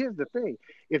because see, here's the thing.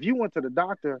 If you went to the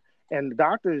doctor and the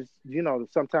doctors,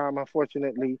 sometimes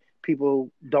unfortunately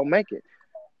people don't make it.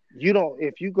 You don't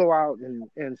if you go out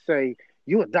and say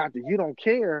you a doctor, you don't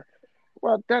care,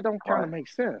 well, that don't kind of Right. make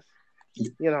sense.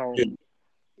 You know,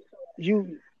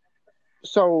 you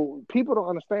so people don't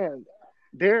understand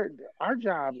their our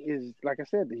job is like I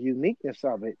said, the uniqueness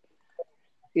of it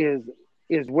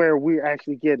is where we're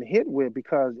actually getting hit with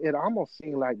because it almost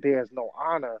seems like there's no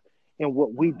honor in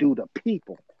what we Mhm. do to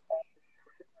people.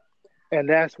 And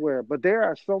that's where but there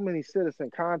are so many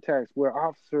citizen contacts where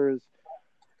officers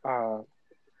uh,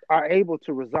 are able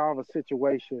to resolve a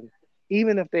situation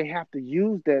even if they have to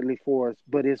use deadly force,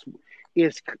 but it's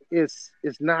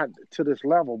it's not to this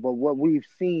level. But what we've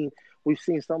seen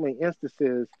so many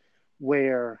instances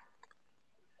where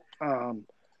um,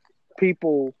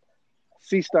 people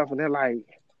see stuff and they're like,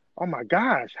 "Oh my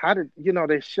gosh, how did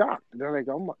they're shocked? They're like,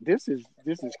 "Oh my, this is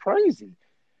crazy."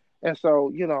 And so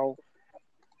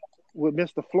with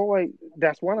Mr. Floyd,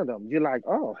 that's one of them. You're like,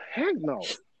 "Oh heck no!"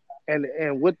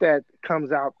 And with that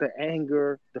comes out the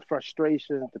anger, the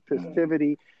frustration, the Mhm.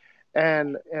 passivity,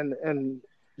 and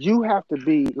you have to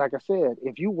be like I said.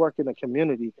 If you work in a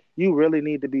community, you really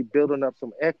need to be building up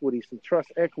some equity, some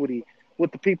trust equity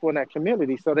with the people in that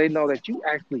community, so they know that you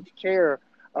actually care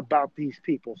about these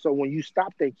people. So when you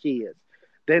stop their kids,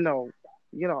 they know,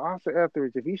 Officer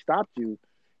Etheridge, if he stopped you,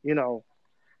 you know,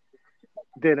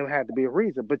 then it had to be a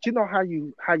reason. But you know how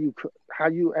you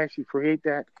actually create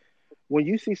that when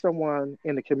you see someone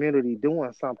in the community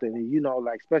doing something, and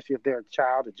like especially if they're a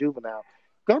child, a juvenile,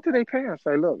 go to their parents,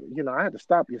 say, look, I had to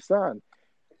stop your son.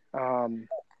 Um,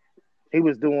 he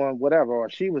was doing whatever, or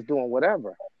she was doing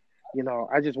whatever.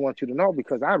 I just want you to know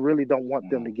because I really don't want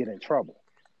them to Mhm. get in trouble.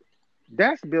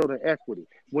 That's building equity.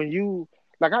 When you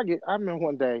like, I remember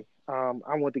one day, I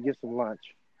went to get some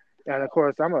lunch, and of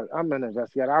course, I'm an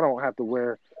investigator. I don't have to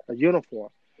wear a uniform.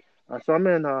 So I'm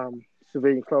in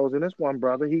civilian clothes, and this one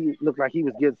brother, he looked like he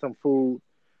was getting some food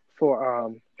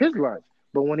for his lunch.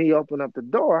 But when he opened up the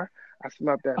door, I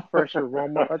smelled that fresh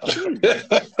aroma of trees,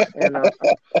 and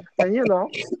you know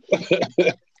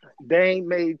they ain't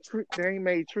made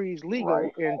trees Right.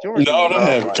 legal in Georgia No, yet. they No,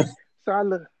 haven't. right. So I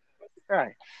look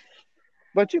right,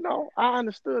 but I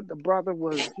understood the brother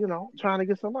was trying to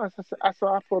get some lunch. I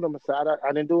pulled him aside.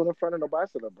 I didn't do it in front of nobody. I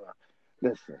said, "Bro,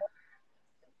 listen,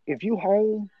 if you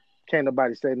home, can't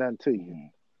nobody say nothing to you."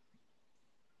 Mhm.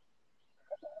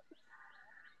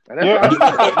 And that's Yeah. all I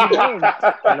said. If you home,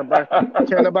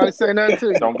 can't nobody say nothing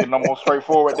to you. Don't get no more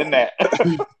straightforward than that.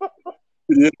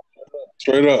 Yeah,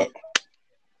 straight up.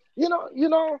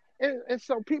 And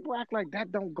so people act like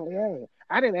that don't go on.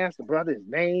 I didn't ask the brother his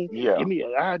name, Yeah. give me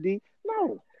your ID.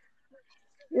 No,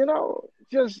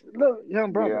 just look,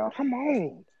 young brother, Yeah. come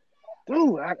on,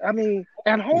 dude. I mean,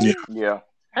 at Yeah. home, Yeah. Yeah.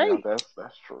 hey,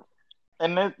 That's true.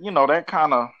 And that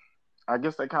kind of, I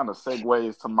guess that kind of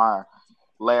segues to my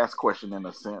last question in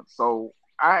a sense. So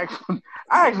I actually,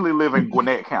 I actually live in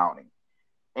Gwinnett County,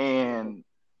 and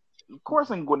of course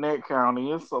in Gwinnett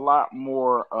County, it's a lot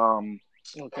more.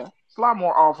 okay, It's a lot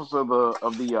more officers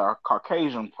of the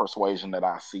Caucasian persuasion that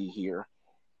I see here,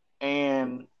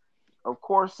 and of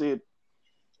course it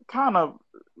kind of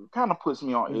kind of puts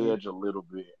me on hmm edge a little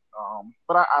bit.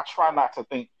 But I try not to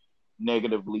think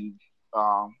negatively,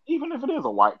 even if it is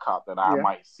a white cop that I yeah.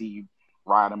 might see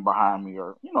riding behind me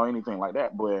or anything like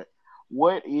that. But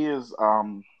what is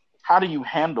how do you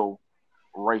handle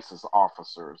racist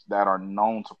officers that are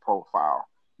known to profile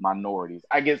minorities?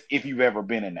 I guess if you've ever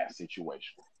been in that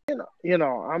situation.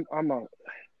 I'm a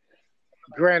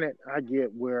granted. I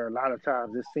get where a lot of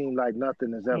times it seems like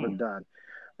nothing is ever Hmm. done,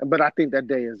 but I think that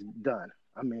day is done.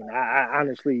 I mean, I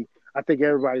honestly, I think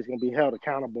everybody's going to be held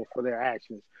accountable for their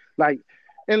actions. Like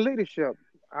in leadership,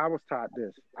 I was taught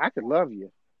this: I could love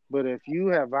you, but if you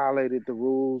have violated the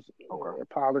rules, Okay.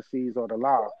 policies, or the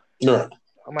law, Right.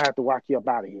 I'm gonna have to walk you up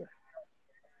out of here.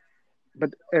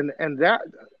 But and that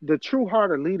the true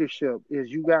heart of leadership is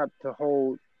you got to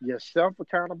hold yourself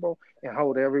accountable and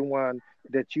hold everyone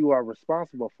that you are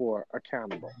responsible for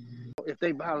accountable. If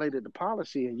they violated the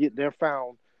policy and yet they're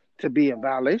found to be in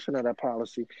violation of that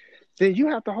policy, then you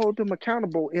have to hold them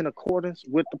accountable in accordance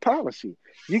with the policy.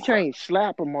 You Okay. can't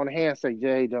slap them on the hand and say,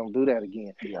 "Jay, don't do that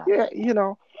again." Yeah.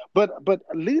 Yeah, but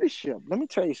leadership. Let me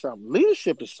tell you something.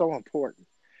 Leadership is so important,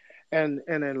 and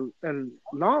in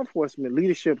law enforcement,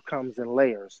 leadership comes in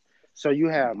layers. So you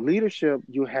have Mhm. leadership,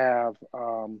 you have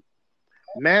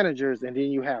managers, and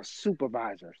then you have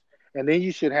supervisors, and then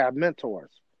you should have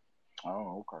mentors.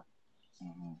 Oh, okay.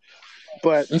 Hmm.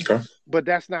 But Okay. but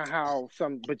that's not how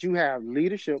some. But you have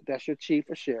leadership. That's your chief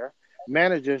or sheriff.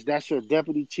 Managers. That's your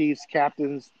deputy chiefs,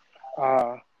 captains,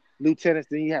 uh, lieutenants.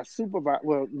 Then you have supervisor.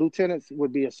 Well, lieutenants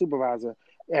would be a supervisor,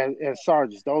 and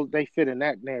sergeants. Those they fit in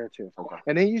that narrative. Okay.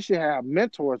 And then you should have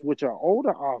mentors, which are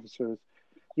older officers,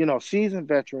 seasoned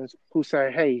veterans who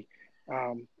say, "Hey,"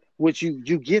 which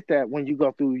you get that when you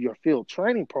go through your field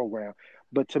training program.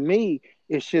 But to me,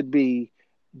 it should be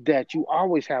that you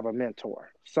always have a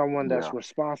mentor, someone that's Yeah.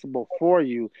 responsible for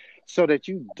you, so that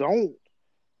you don't,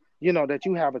 that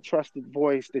you have a trusted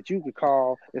voice that you could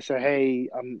call and say, "Hey,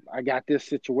 I got this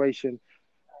situation.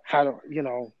 How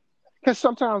do Because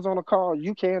sometimes on a call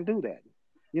you can do that.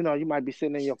 You might be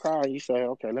sitting in your car and you say,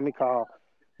 "Okay, let me call."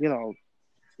 You know,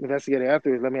 investigating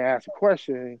ethics, let me ask a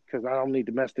question because I don't need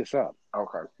to mess this up,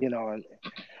 Okay.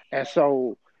 and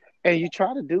so, and you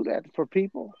try to do that for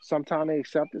people. Sometimes they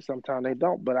accept it, sometimes they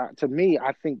don't. But to me,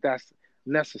 I think that's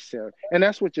necessary, and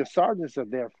that's what your sergeants are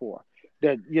there for.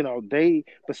 That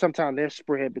but sometimes they're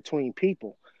spread between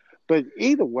people. But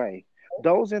either way,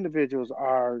 those individuals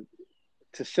are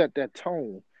to set that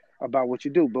tone about what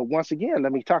you do. But once again,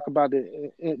 let me talk about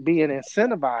it being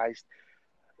incentivized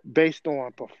based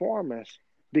on performance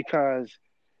because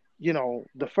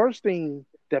the first thing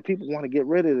that people want to get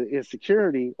rid of is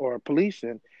security or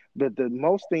policing, but the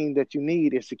most thing that you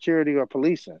need is security or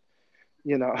policing.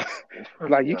 You know,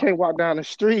 like you Yeah. can't walk down the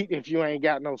street if you ain't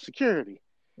got no security.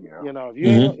 Yeah. If you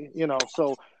Hmm. ain't,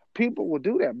 so people will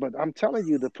do that. But I'm telling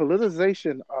you, the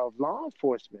politicization of law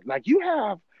enforcement, like you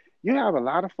have a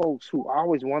lot of folks who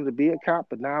always wanted to be a cop,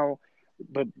 but now,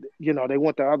 but they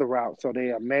went the other route, so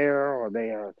they are mayor or they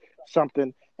are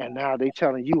something, and now they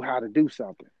telling you how to do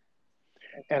something.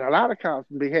 And a lot of cops'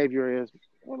 behavior is,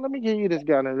 well, let me give you this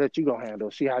gun and let you go handle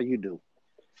it, see how you do.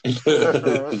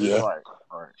 Yeah. Right.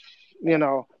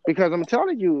 Right. Because I'm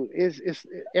telling you, it's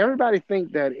everybody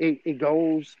think that it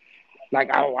goes like,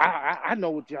 oh, I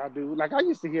know what y'all do. Like I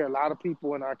used to hear a lot of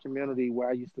people in our community where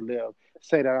I used to live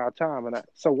say that all the time. And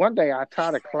so one day I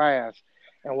taught a class,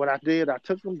 and what I did, I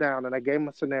took them down and I gave them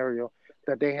a scenario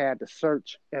that they had to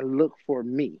search and look for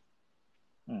me.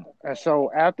 And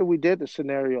so after we did the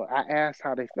scenario, I asked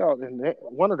how they felt, and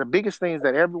one of the biggest things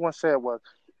that everyone said was,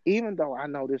 even though I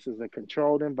know this is a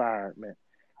controlled environment,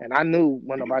 and I knew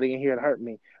when nobody in here to hurt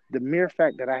me, the mere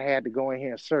fact that I had to go in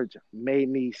here and search made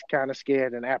me kind of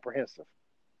scared and apprehensive.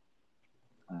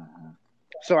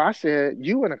 So I said,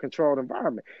 you in a controlled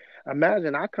environment.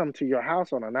 Imagine I come to your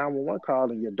house on a 911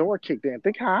 call and your door kicked in.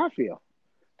 Think how I feel.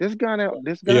 This gun,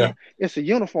 Yeah. it's a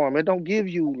uniform. It don't give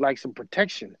you like some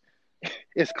protection.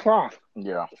 It's cloth.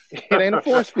 Yeah. It ain't a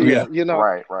force field, Yeah. you know.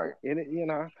 Right. And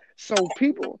it, so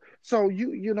people, so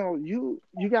you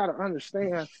got to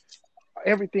understand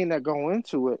everything that go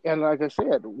into it. And like I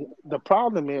said, the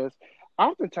problem is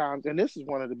oftentimes, and this is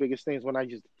one of the biggest things when I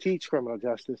used to teach criminal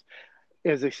justice,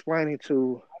 is explaining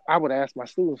to. I would ask my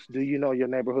students, "Do you know your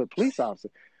neighborhood police officer?"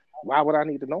 Why would I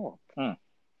need to know him?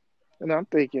 And I'm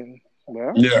thinking,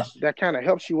 well, Yeah. that kind of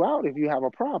helps you out if you have a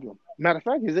problem. Matter of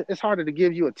fact, it's harder to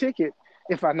give you a ticket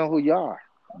if I know who you are.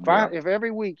 If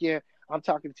every weekend I'm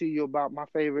talking to you about my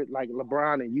favorite, like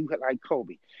LeBron, and you like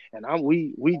Kobe, and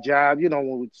we jive,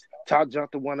 when we talk junk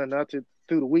to one another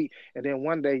through the week, and then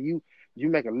one day you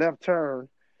make a left turn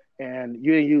and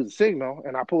you didn't use the signal,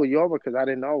 and I pull you over because I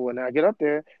didn't know. When I get up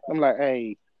there, I'm like,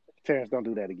 hey, Terrence, don't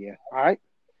do that again. All right?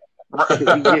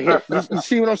 You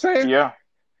see what I'm saying? Yeah.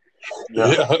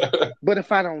 But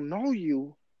if I don't know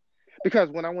you, because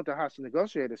when I went to hostage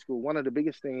negotiator school, one of the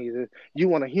biggest things is you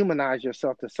want to humanize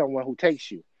yourself to someone who takes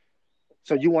you.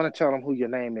 So you want to tell them who your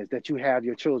name is, that you have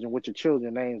your children, what your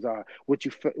children's names are, what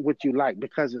you like,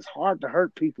 because it's hard to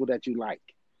hurt people that you like.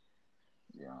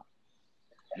 Yeah.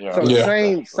 So the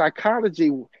same psychology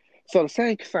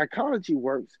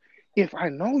works if I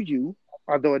know you,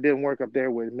 although it didn't work up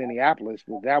there with Minneapolis,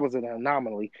 but that was an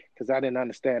anomaly because I didn't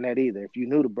understand that either. If you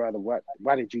knew the brother, why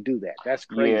did you do that? That's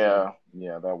crazy. Yeah,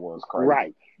 that was crazy.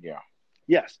 Right. Yeah.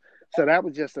 Yes. So that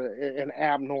was just an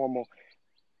abnormal,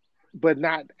 but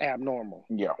not abnormal.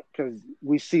 Yeah. Because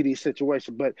we see these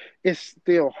situations, but it's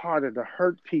still harder to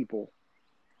hurt people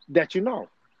that you know.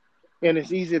 And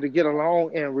it's easier to get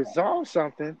along and resolve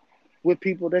something with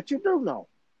people that you do know.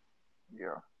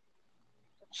 Yeah.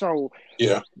 So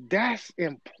that's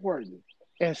important.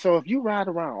 And so if you ride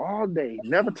around all day,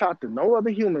 never talk to no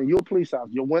other human, you're a police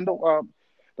officer, your window up,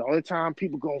 the only time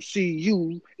people gonna see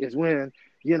you is when,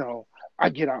 I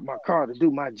get out my car to do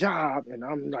my job and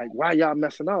I'm like, why y'all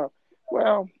messing up?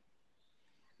 Well,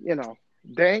 they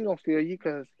ain't gonna feel you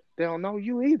because they don't know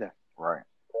you either. Right.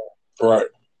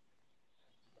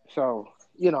 So,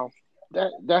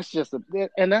 that's just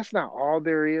and that's not all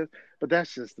there is, but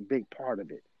that's just a big part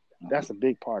of it. That's a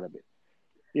big part of it.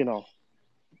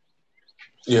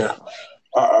 Yeah,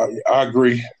 I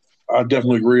agree. I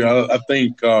definitely agree. I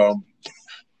think,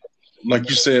 like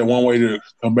you said, one way to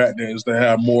combat that is to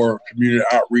have more community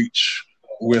outreach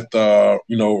with, the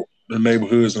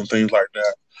neighborhoods and things like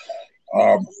that.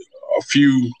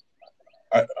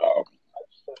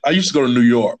 I used to go to New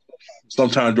York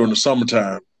sometime during the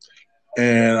summertime,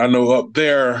 and I know up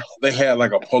there they had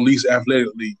like a police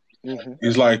athletic league. Mm-hmm.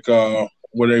 It's like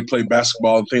where they play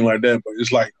basketball and things like that, but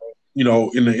it's like, in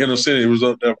the inner city, it was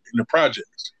up there in the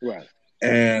projects. Right.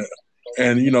 And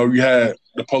you had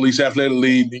the police athletic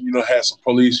league, and, had some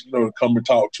police, come and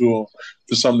talk to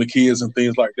some of the kids and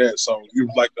things like that. So it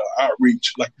was like the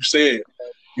outreach, like you said,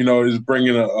 is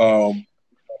bringing a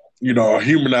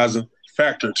humanizing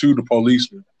factor to the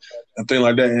policemen and things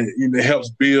like that. And it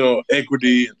helps build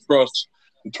equity and trust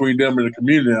between them and the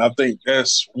community. And I think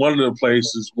that's one of the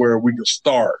places where we can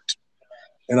start.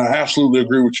 And I absolutely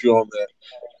agree with you on that.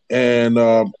 And,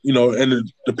 and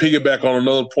to piggyback on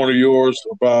another point of yours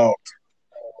about,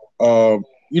 the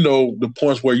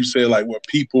points where you said, like, where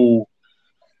people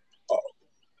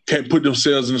can't put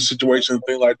themselves in a situation and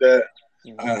things like that.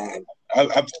 Mm-hmm.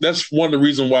 That's one of the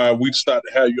reasons why we decided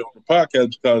to have you on the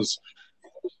podcast, because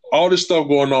all this stuff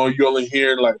going on, you only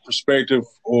hear like perspective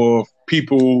of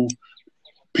people's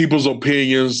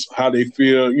opinions, how they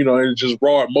feel, and it's just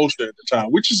raw emotion at the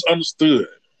time, which is understood.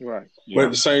 Right. Yeah. But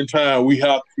at the same time, we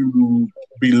have to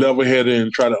be level-headed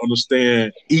and try to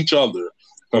understand each other.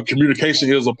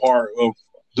 Communication is a part of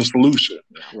the solution.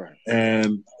 Right.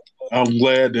 And I'm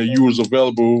glad that you was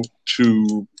available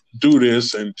to do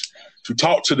this and to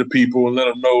talk to the people and let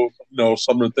them know,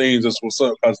 some of the things that's what's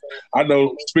up. Because I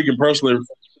know, speaking personally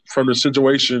from the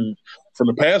situation from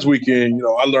the past weekend,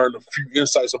 I learned a few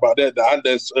insights about that I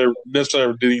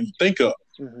necessarily didn't even think of.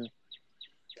 Mm-hmm.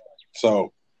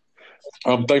 So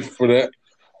I'm thankful for that.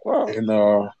 Well, and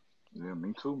yeah,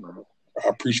 me too, man. I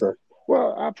appreciate it.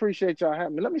 Well, I appreciate y'all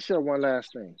having me. Let me share one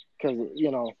last thing, because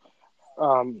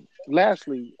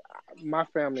lastly, my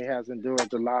family has endured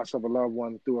the loss of a loved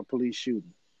one through a police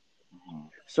shooting.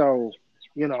 So,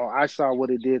 I saw what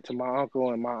it did to my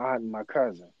uncle and my aunt and my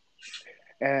cousin.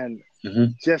 And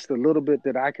just a little bit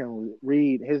that I can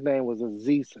read, his name was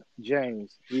Aziz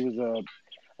James. He was a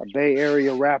Bay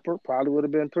Area rapper, probably would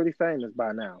have been pretty famous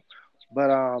by now.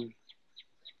 But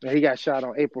he got shot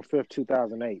on April 5th,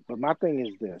 2008. But my thing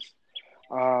is this.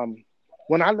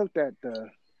 When I looked at the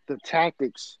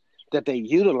tactics that they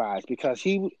utilized, because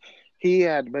he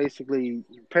had basically,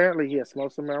 apparently he had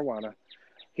smoked some marijuana.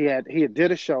 He had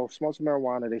did a show, smoked some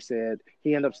marijuana. They said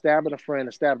he ended up stabbing a friend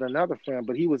and stabbing another friend,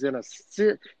 but he was in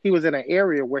an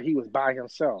area where he was by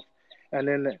himself. And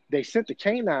then they sent the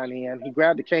canine in. He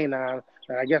grabbed the canine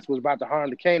and I guess was about to harm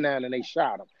the canine, and they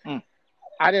shot him.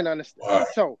 I didn't understand. Wow.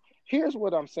 So here's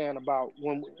what I'm saying about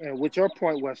and what your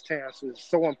point was, Terrence, is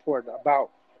so important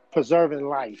about preserving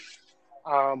life.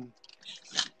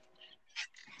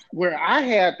 Where I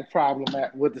had the problem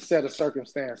with the set of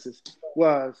circumstances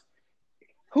was,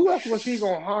 who else was he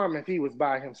going to harm if he was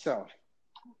by himself?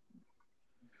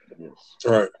 Yes.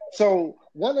 Right. So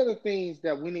one of the things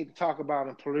that we need to talk about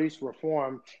in police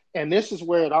reform, and this is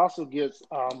where it also gets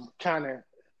kind of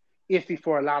iffy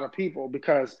for a lot of people,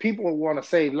 because people want to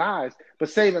save lives, but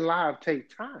saving lives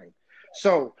takes time.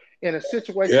 So in a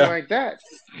situation like that,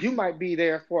 you might be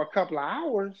there for a couple of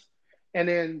hours, and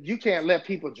then you can't let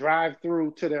people drive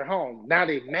through to their home. Now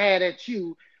they're mad at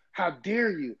you. How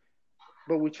dare you?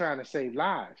 But we're trying to save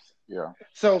lives. Yeah.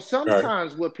 So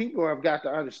sometimes what people have got to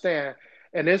understand,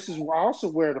 and this is also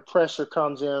where the pressure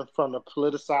comes in from the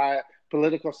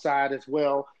political side as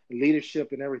well,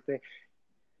 leadership and everything.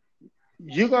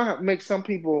 You're going to make some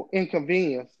people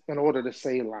inconvenienced in order to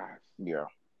save lives. Yeah.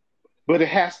 But it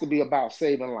has to be about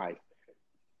saving life.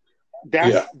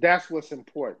 That's what's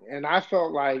important. And I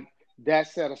felt like that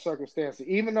set of circumstances,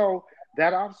 even though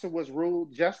that officer was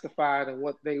ruled justified in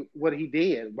what he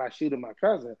did by shooting my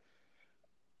cousin,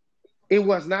 it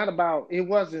wasn't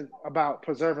about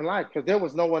preserving life, because there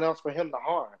was no one else for him to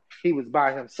harm. He was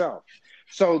by himself.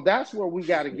 So that's where we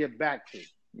got to get back to.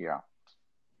 Yeah.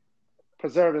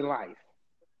 Preserving life.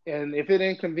 And if it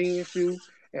inconveniences you,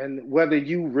 and whether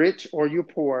you rich or you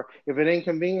poor, if it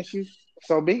inconveniences you,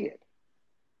 so be it.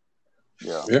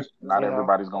 Yeah. Not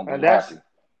everybody's going to be happy.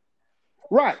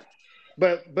 Right.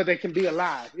 But they can be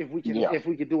alive if we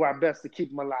can do our best to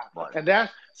keep them alive. Right. And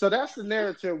that's the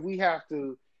narrative we have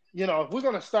to, if we're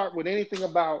going to start with anything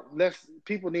about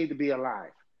people need to be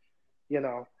alive.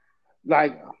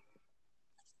 Like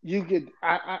you could,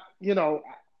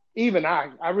 even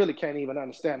I really can't even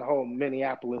understand the whole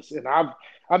Minneapolis. And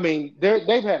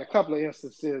they've had a couple of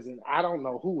instances, and I don't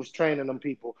know who was training them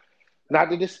people, not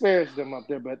to disparage them up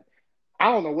there, but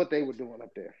I don't know what they were doing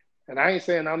up there. And I ain't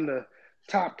saying I'm the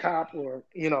top cop or,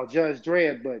 Judge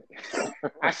Dredd, but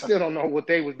I still don't know what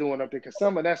they was doing up there, because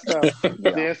some of that stuff,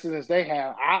 the incidents they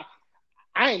have,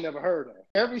 I ain't never heard of.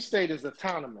 Every state is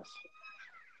autonomous.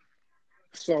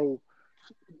 So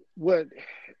what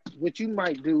you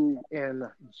might do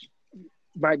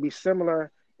might be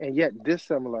similar and yet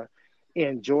dissimilar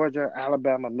in Georgia,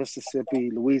 Alabama, Mississippi,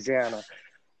 Louisiana.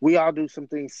 We all do some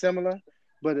things similar,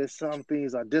 but some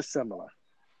things are dissimilar.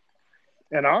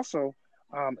 And also,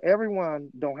 everyone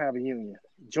don't have a union.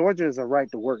 Georgia is a right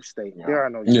to work state. Yeah. There are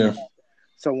no unions.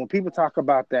 So when people talk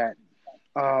about that,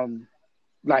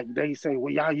 like they say,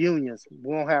 well, y'all unions,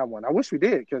 we don't have one. I wish we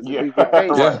did, because we get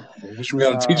paid. I wish we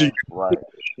had a teacher. Right.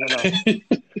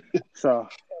 So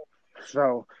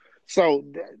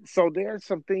there's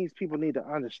some things people need to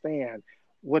understand.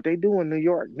 What they do in New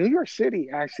York City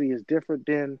actually is different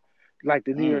than like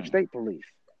the New York State Police.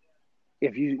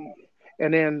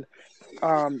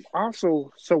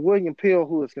 Also, William Peel,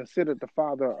 who is considered the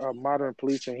father of modern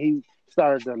police, and he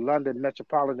started the London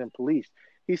Metropolitan Police.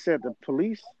 He said the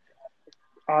police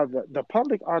are the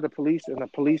public are the police, and the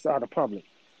police are the public.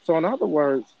 So in other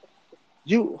words,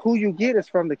 who you get is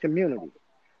from the community.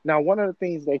 Now, one of the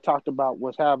things they talked about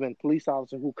was having police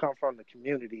officers who come from the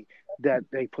community that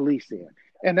they police in.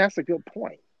 And that's a good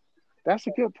point.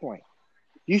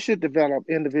 You should develop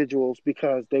individuals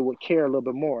because they would care a little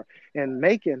bit more. In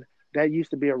Macon, that used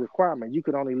to be a requirement. You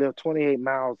could only live 28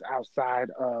 miles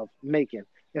outside of Macon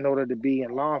in order to be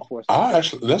in law enforcement. I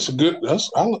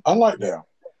like that.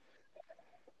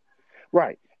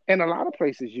 Right. And a lot of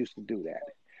places used to do that.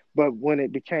 But when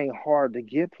it became hard to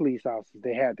get police officers,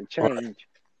 they had to change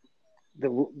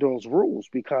those rules,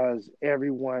 because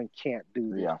everyone can't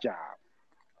do this job.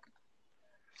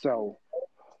 So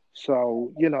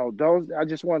those, I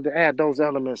just wanted to add those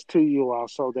elements to you all,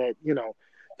 so that,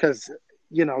 because,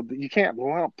 you can't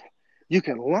you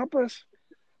can lump us,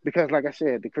 because like I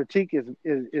said, the critique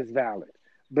is valid.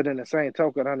 But in the same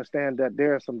token, understand that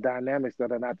there are some dynamics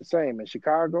that are not the same. In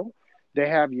Chicago, they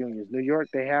have unions. New York,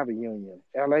 they have a union.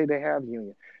 LA, they have a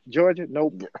union. Georgia,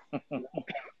 nope,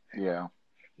 Yeah.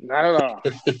 not at all.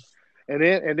 And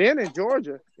then in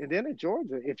Georgia,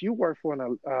 if you work for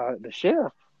the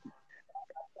sheriff,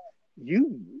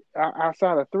 you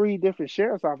outside of three different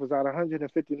sheriff's offices out of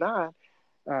 159,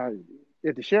 uh,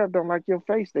 if the sheriff don't like your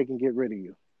face, they can get rid of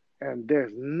you, and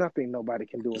there's nothing nobody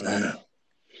can do about it. Man,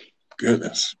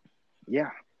 goodness.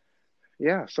 Yeah,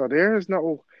 yeah. So there is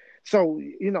no, so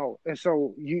and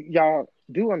so y'all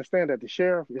do understand that the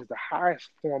sheriff is the highest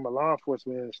form of law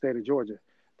enforcement in the state of Georgia.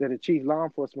 They're the chief law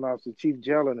enforcement officer, chief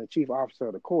jailer, and the chief officer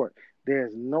of the court.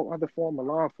 There's no other form of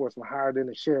law enforcement higher than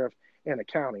the sheriff in the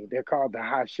county. They're called the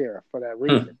high sheriff for that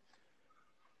reason.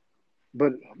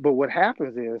 But what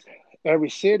happens is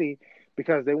every city,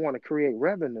 because they want to create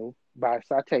revenue by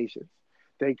citations,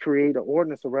 they create an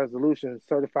ordinance or resolution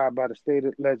certified by the state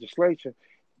legislature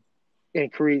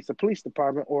and creates a police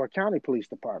department or a county police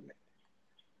department.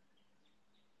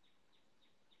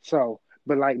 So,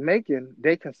 but like Macon,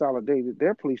 they consolidated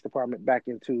their police department back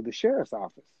into the sheriff's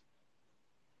office,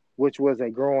 which was a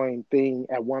growing thing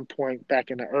at one point back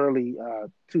in the early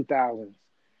 2000s.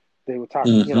 They were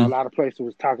talking, a lot of places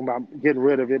was talking about getting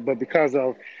rid of it, but because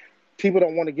of people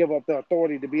don't want to give up the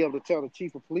authority to be able to tell the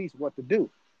chief of police what to do.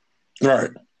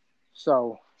 Right.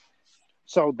 So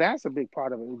that's a big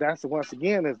part of it. That's once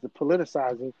again is the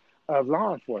politicizing of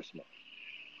law enforcement.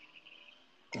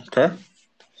 Okay.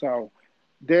 So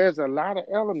there's a lot of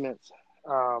elements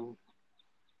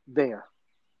there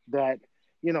that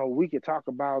we could talk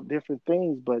about different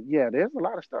things, but yeah, there's a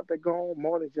lot of stuff that go on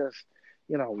more than just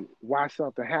why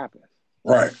something happens.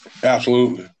 Right.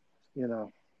 Absolutely.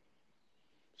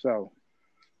 So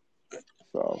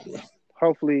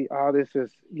hopefully all this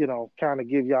is kind of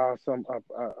give y'all some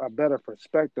a better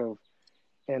perspective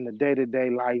in the day-to-day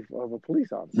life of a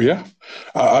police officer. Yeah,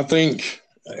 I think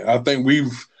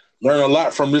we've learned a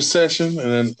lot from this session,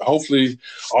 and hopefully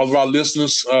all of our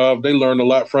listeners they learned a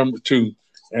lot from it too.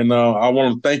 And I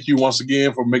want to thank you once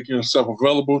again for making yourself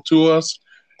available to us,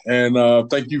 and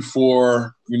thank you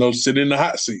for sitting in the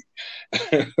hot seat.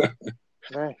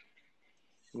 Hey,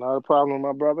 not a problem,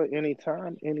 my brother.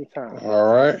 Anytime.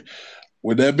 All right.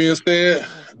 With that being said,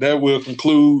 that will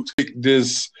conclude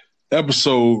this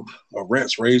episode of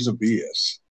Rants, Raves, and BS.